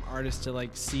mainstream artist to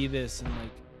like see this and like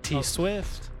T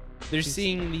Swift. they're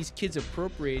seeing these kids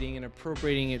appropriating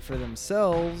it for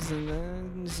themselves, and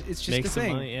then it's just Make a some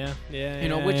thing. money. Yeah. You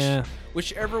know, yeah.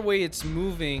 whichever way it's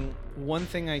moving, one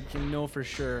thing I can know for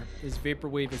sure is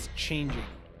vaporwave is changing.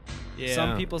 Yeah.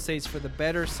 Some people say it's for the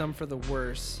better, some for the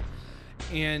worse.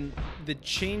 And the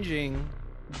changing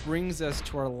brings us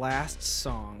to our last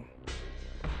song,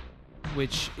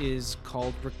 which is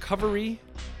called Recovery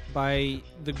by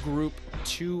the group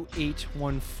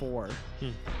 2814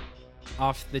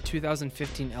 off the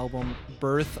 2015 album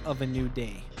Birth of a New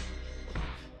Day.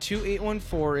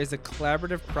 2814 is a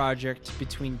collaborative project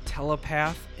between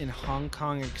Telepath and Hong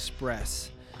Kong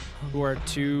Express, who are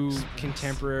two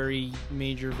contemporary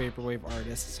major vaporwave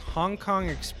artists. Hong Kong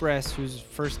Express, whose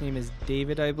first name is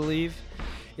David, I believe,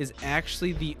 is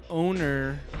actually the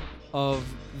owner of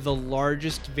the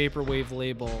largest vaporwave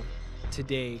label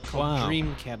today called Wow.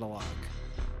 Dream Catalog.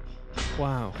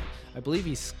 Wow. I believe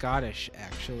he's Scottish,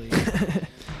 actually.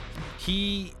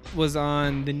 He was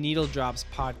on the Needle Drops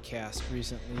podcast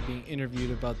recently being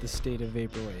interviewed about the state of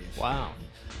vaporwave. Wow.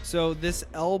 So this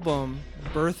album,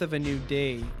 Birth of a New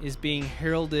Day, is being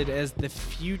heralded as the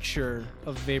future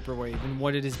of vaporwave and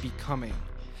what it is becoming.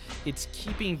 It's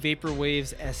keeping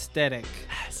vaporwave's aesthetic,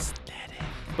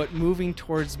 but moving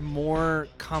towards more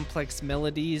complex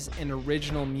melodies and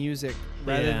original music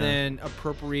rather Yeah. than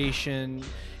appropriation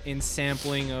and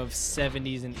sampling of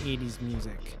 70s and 80s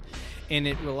music. And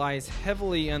it relies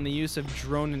heavily on the use of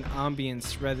drone and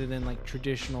ambience rather than like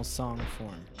traditional song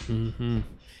form. Mm-hmm.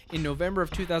 In November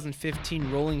of 2015,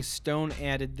 Rolling Stone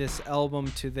added this album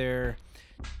to their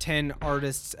 10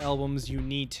 artists' albums you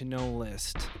need to know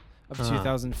list of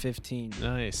 2015.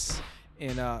 Nice.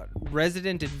 And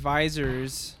Resident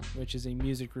Advisors, which is a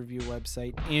music review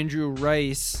website, Andrew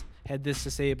Rice had this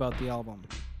to say about the album.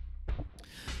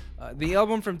 The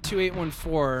album from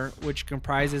 2814, which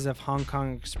comprises of Hong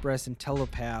Kong Express and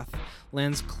Telepath,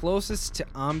 lands closest to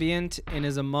ambient and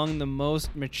is among the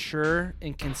most mature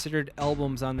and considered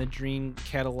albums on the Dream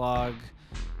Catalog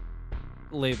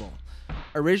label.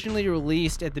 Originally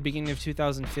released at the beginning of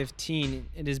 2015,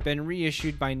 it has been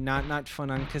reissued by Not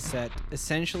Fun on cassette,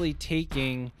 essentially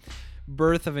taking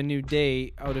Birth of a New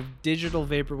Day out of digital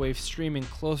vaporwave streaming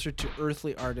closer to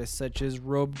earthly artists such as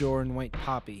Robe Door and White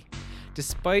Poppy.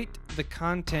 Despite the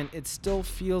content, it still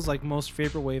feels like most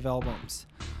vaporwave albums.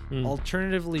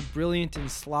 Alternatively brilliant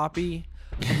and sloppy,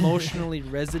 emotionally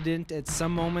resident at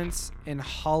some moments and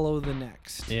hollow the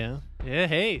next. Yeah. Yeah.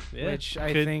 Hey. Yeah. Which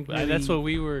I Could- think that's really- what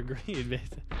we were agreeing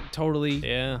with. Totally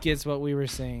Yeah. gets what we were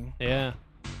saying. Yeah.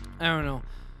 I don't know.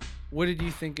 What did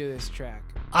you think of this track?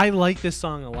 I like this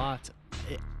song a lot.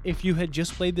 If you had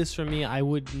just played this for me, I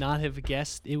would not have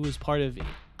guessed it was part of.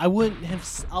 I wouldn't have.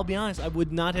 I'll be honest. I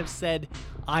would not have said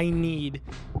I need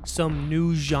some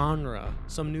new genre,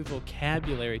 some new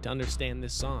vocabulary to understand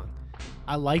this song.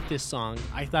 I like this song.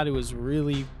 I thought it was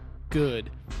really good,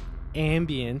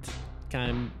 ambient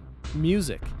kind of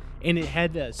music, and it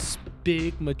had this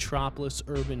big metropolis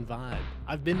urban vibe.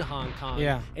 I've been to Hong Kong,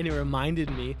 Yeah. and it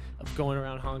reminded me of going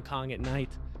around Hong Kong at night.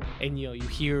 And you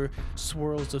hear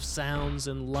swirls of sounds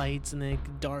and lights, and then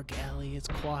dark alley. It's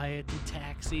quiet, and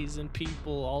taxis and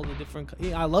people, all the different.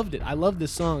 Yeah, I loved it. I love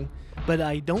this song, but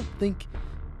I don't think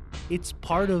it's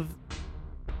part of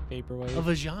Vaporwave.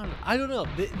 a genre. I don't know.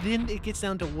 Then it gets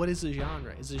down to what is a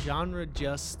genre? Is a genre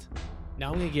just?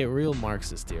 Now I'm gonna get real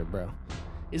Marxist here, bro.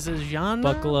 Is a genre?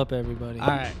 Buckle up, everybody. All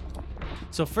right.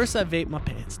 So first I vape my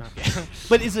pants, not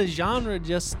but is a genre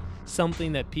just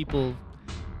something that people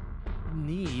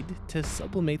need to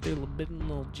sublimate their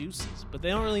little juices, but they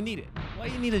don't really need it? Why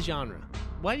do you need a genre?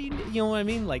 Why do you know what I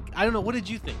mean? Like, I don't know. What did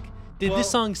you think? Did Well, this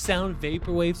song sound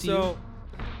vaporwave to you? So,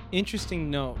 interesting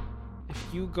note. If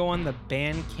you go on the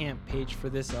Bandcamp page for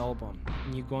this album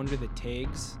and you go under the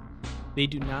tags, they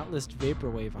do not list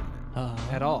Vaporwave on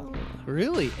it at all.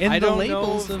 Really? And I the don't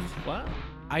labels know of wow.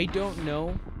 I don't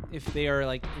know if they are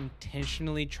like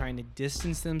intentionally trying to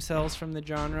distance themselves from the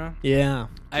genre. Yeah.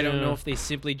 I don't know if they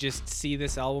simply just see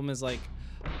this album as like,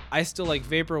 I still like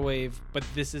Vaporwave, but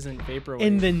this isn't Vaporwave.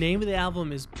 And the name of the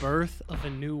album is Birth of a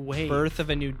New Wave. Birth of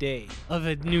a New Day. of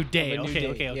a New Day. Of a new Okay, day,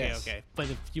 okay, okay, yes. okay. But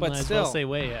if you But might as well still. say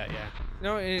way, yeah.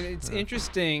 No, it's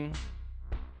interesting.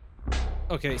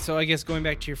 Okay, so I guess going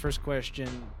back to your first question,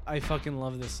 I fucking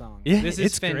love this song. Yeah, This is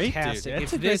it's great, dude. fantastic. That's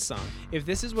if a great this, song. If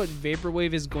this is what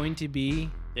Vaporwave is going to be,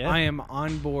 Yeah. I am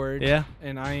on board. Yeah.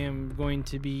 And I am going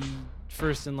to be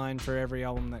first in line for every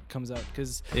album that comes out,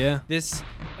 because Yeah. this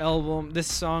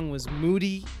song was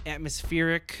moody,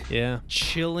 atmospheric, Yeah.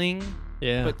 chilling,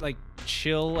 Yeah. but like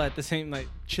chill at the same, like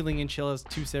chilling and chill as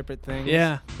two separate things.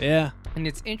 Yeah. Yeah. And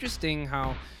it's interesting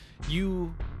how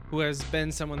you, who has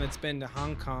been someone that's been to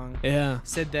Hong Kong, Yeah.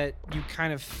 said that you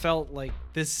kind of felt like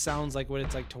this sounds like what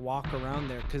it's like to walk around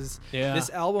there, because Yeah. this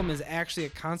album is actually a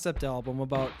concept album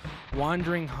about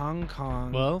wandering Hong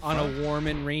Kong Well, on a warm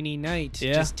and rainy night,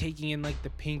 Yeah. just taking in like the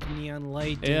pink neon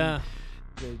light, Yeah. and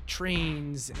the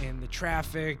trains and the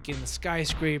traffic and the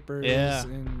skyscrapers, Yeah.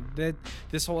 and that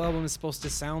this whole album is supposed to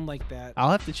sound like that.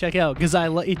 I'll have to check it out because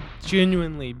it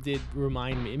genuinely did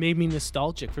remind me. It made me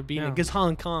nostalgic for being Yeah. because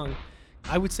Hong Kong,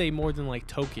 I would say more than like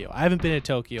Tokyo. I haven't been to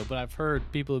Tokyo, but I've heard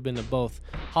people have been to both.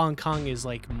 Hong Kong is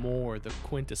like more the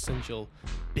quintessential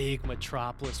big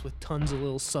metropolis with tons of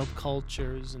little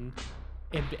subcultures and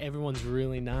everyone's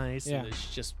really nice. Yeah. And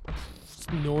there's just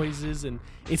noises and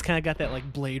it's kind of got that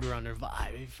like Blade Runner vibe.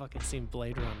 Have you fucking seen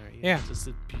Blade Runner? Yeah. It's just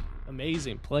an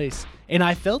amazing place. And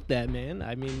I felt that, man.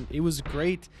 I mean, it was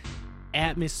great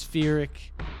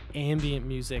atmospheric ambient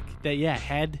music that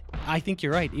had, I think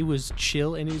you're right, it was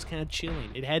chill and it was kind of chilling.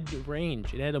 It had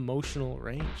range. It had emotional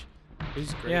range. It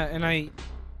was great. Yeah, and I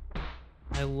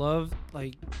love,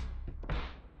 like,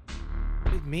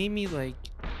 it made me like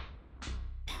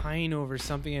pine over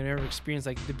something I've never experienced,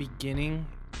 like the beginning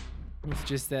with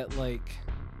just that like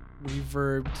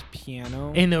reverbed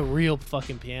piano and a real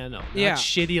fucking piano. Not Yeah.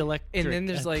 shitty electric. And then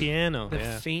there's, a like, piano. the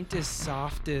Yeah. faintest,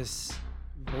 softest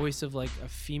voice of like a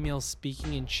female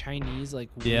speaking in Chinese, like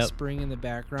Yep. whispering in the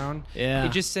background. Yeah. It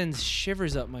just sends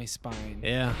shivers up my spine.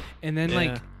 Yeah. And then Yeah.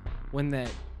 like when that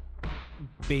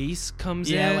bass comes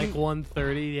Yeah, in, like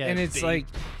 130. Yeah. and it's big, like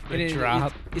the and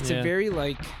drop. it's Yeah. a very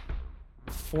like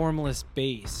formless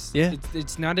bass. Yeah.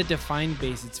 It's not a defined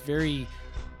bass. It's very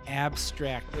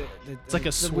abstract. It's like a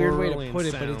it's weird way to swirling put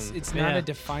it, but sound. it's not Yeah. a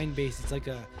defined bass. It's like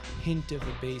a hint of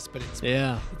a bass, but it's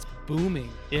Yeah. booming.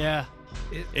 Yeah.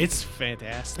 It, It's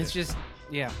fantastic. it's just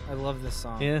I love this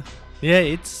song. Yeah.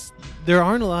 Yeah, there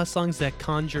aren't a lot of songs that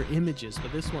conjure images,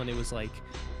 but this one, it was like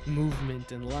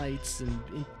movement and lights and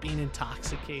being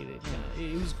intoxicated. Yeah,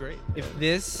 it was great. If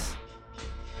this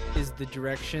is the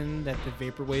direction that the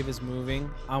vaporwave is moving,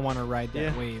 I want to ride that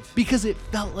Yeah. wave. Because it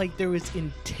felt like there was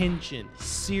intention,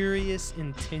 serious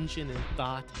intention and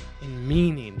thought and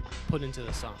meaning put into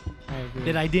the song I agree.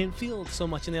 that I didn't feel so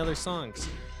much in the other songs.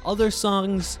 Other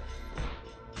songs,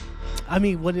 I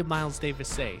mean, what did Miles Davis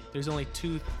say? There's only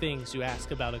two things you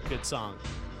ask about a good song.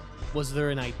 Was there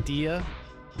an idea,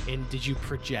 and did you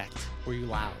project? Were you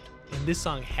loud? and this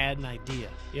song had an idea.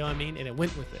 You know what I mean? And it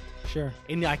went with it. Sure.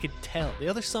 And I could tell. The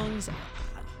other songs,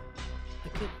 I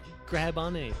couldn't grab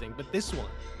on anything, but this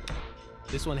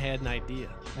one had an idea.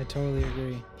 I totally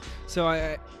agree. So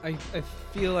I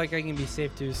feel like I can be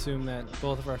safe to assume that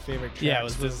both of our favorite tracks Yeah, it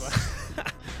was this.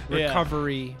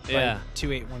 Recovery by Yeah.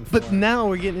 2814. But now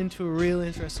we're getting into a real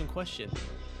interesting question.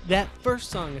 That first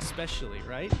song especially,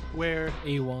 right? Where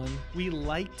A1. we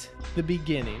liked the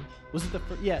beginning. Was it the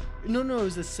first? Yeah. No, it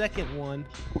was the second one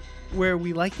where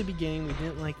we liked the beginning, we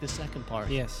didn't like the second part.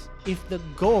 Yes. If the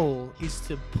goal is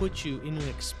to put you in an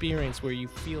experience where you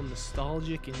feel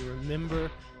nostalgic and you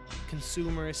remember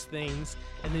consumerist things,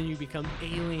 and then you become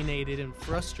alienated and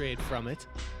frustrated from it,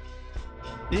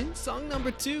 then song number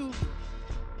 2,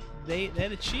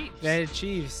 that achieves. That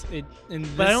achieves it.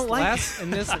 But I don't like last,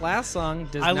 and this last song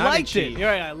does I not liked achieve. it.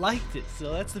 You're right, I liked it.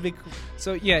 So that's the big.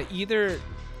 So yeah, either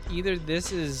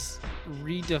this is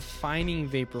redefining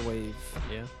vaporwave,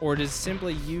 Yeah. or it is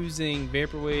simply using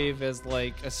vaporwave as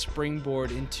like a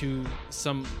springboard into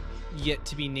some yet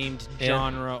to be named Yeah.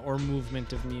 genre or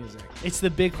movement of music. It's the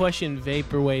big question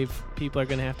vaporwave people are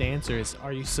going to have to answer is,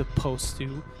 are you supposed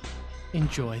to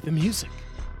enjoy the music?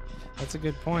 That's a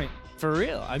good point. For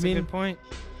real. That's a good point.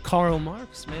 Karl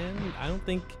Marx, man, I don't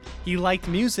think he liked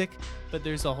music, but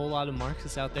there's a whole lot of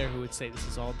Marxists out there who would say this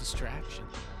is all distraction.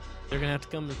 They're going to have to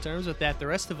come to terms with that. The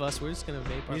rest of us, we're just going to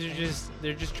vape our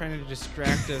They're just trying to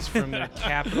distract us from their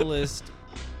capitalist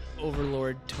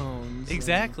overlord tones. and-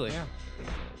 Exactly. yeah.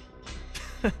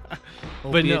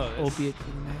 But no, opiate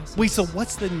for the masses. Wait, so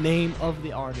what's the name of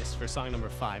the artist for song number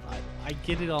 5? I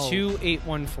get it all.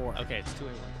 2814. Okay, it's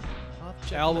 281. I'll have to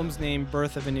check it Album's name,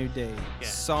 Birth of a New Day. Yeah.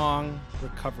 Song,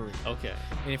 Recovery. out. Okay.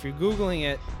 And if you're Googling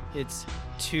it, it's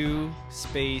 2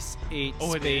 space 8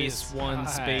 Oh, it space is. 1 Alright.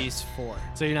 space 4.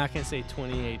 So you're not going to say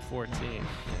 2814.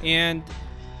 And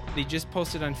they just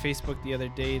posted on Facebook the other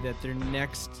day that their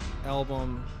next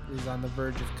album is on the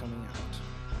verge of coming out.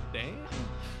 Damn.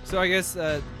 So I guess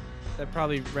that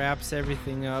probably wraps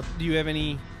everything up. Do you have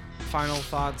any final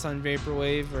thoughts on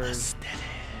Vaporwave? Or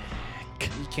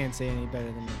you can't say any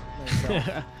better than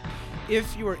myself.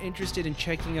 If you are interested in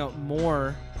checking out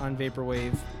more on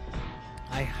Vaporwave,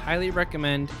 I highly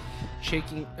recommend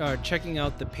checking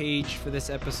out the page for this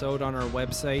episode on our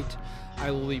website. I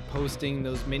will be posting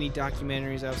those mini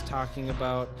documentaries I was talking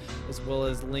about, as well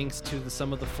as links to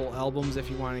some of the full albums if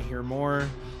you want to hear more,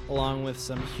 along with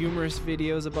some humorous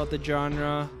videos about the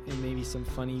genre and maybe some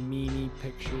funny meme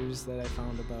pictures that I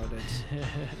found about it.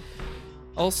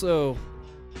 Also,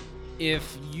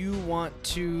 if you want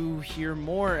to hear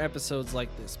more episodes like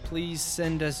this, please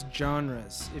send us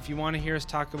genres. If you want to hear us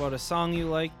talk about a song you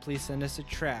like, please send us a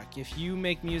track. If you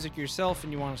make music yourself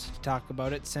and you want us to talk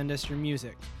about it, send us your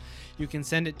music. You can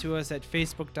send it to us at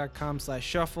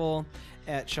facebook.com/shuffle,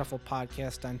 at Shuffle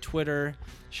Podcast on Twitter,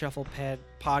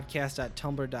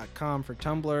 shufflepodcast.tumblr.com for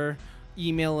Tumblr.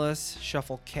 Email us,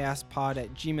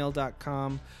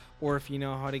 shufflecastpod@gmail.com, or if you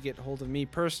know how to get hold of me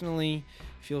personally,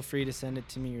 feel free to send it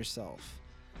to me yourself.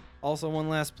 Also, one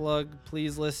last plug,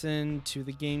 please listen to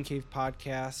the Game Cave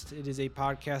podcast. It is a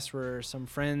podcast where some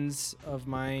friends of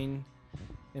mine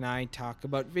and I talk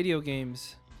about video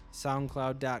games.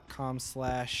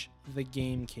 SoundCloud.com/The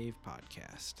Game Cave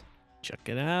Podcast. Check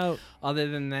it out. Other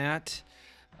than that,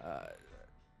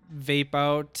 vape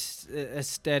out,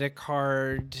 aesthetic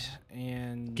hard,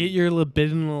 and Get your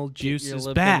libidinal juices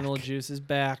back. libidinal juices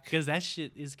back. Because that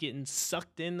shit is getting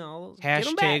sucked in all.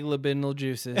 Hashtag libidinal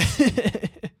juices.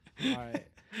 All right.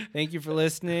 Thank you for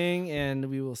listening, and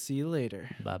we will see you later.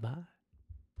 Bye-bye.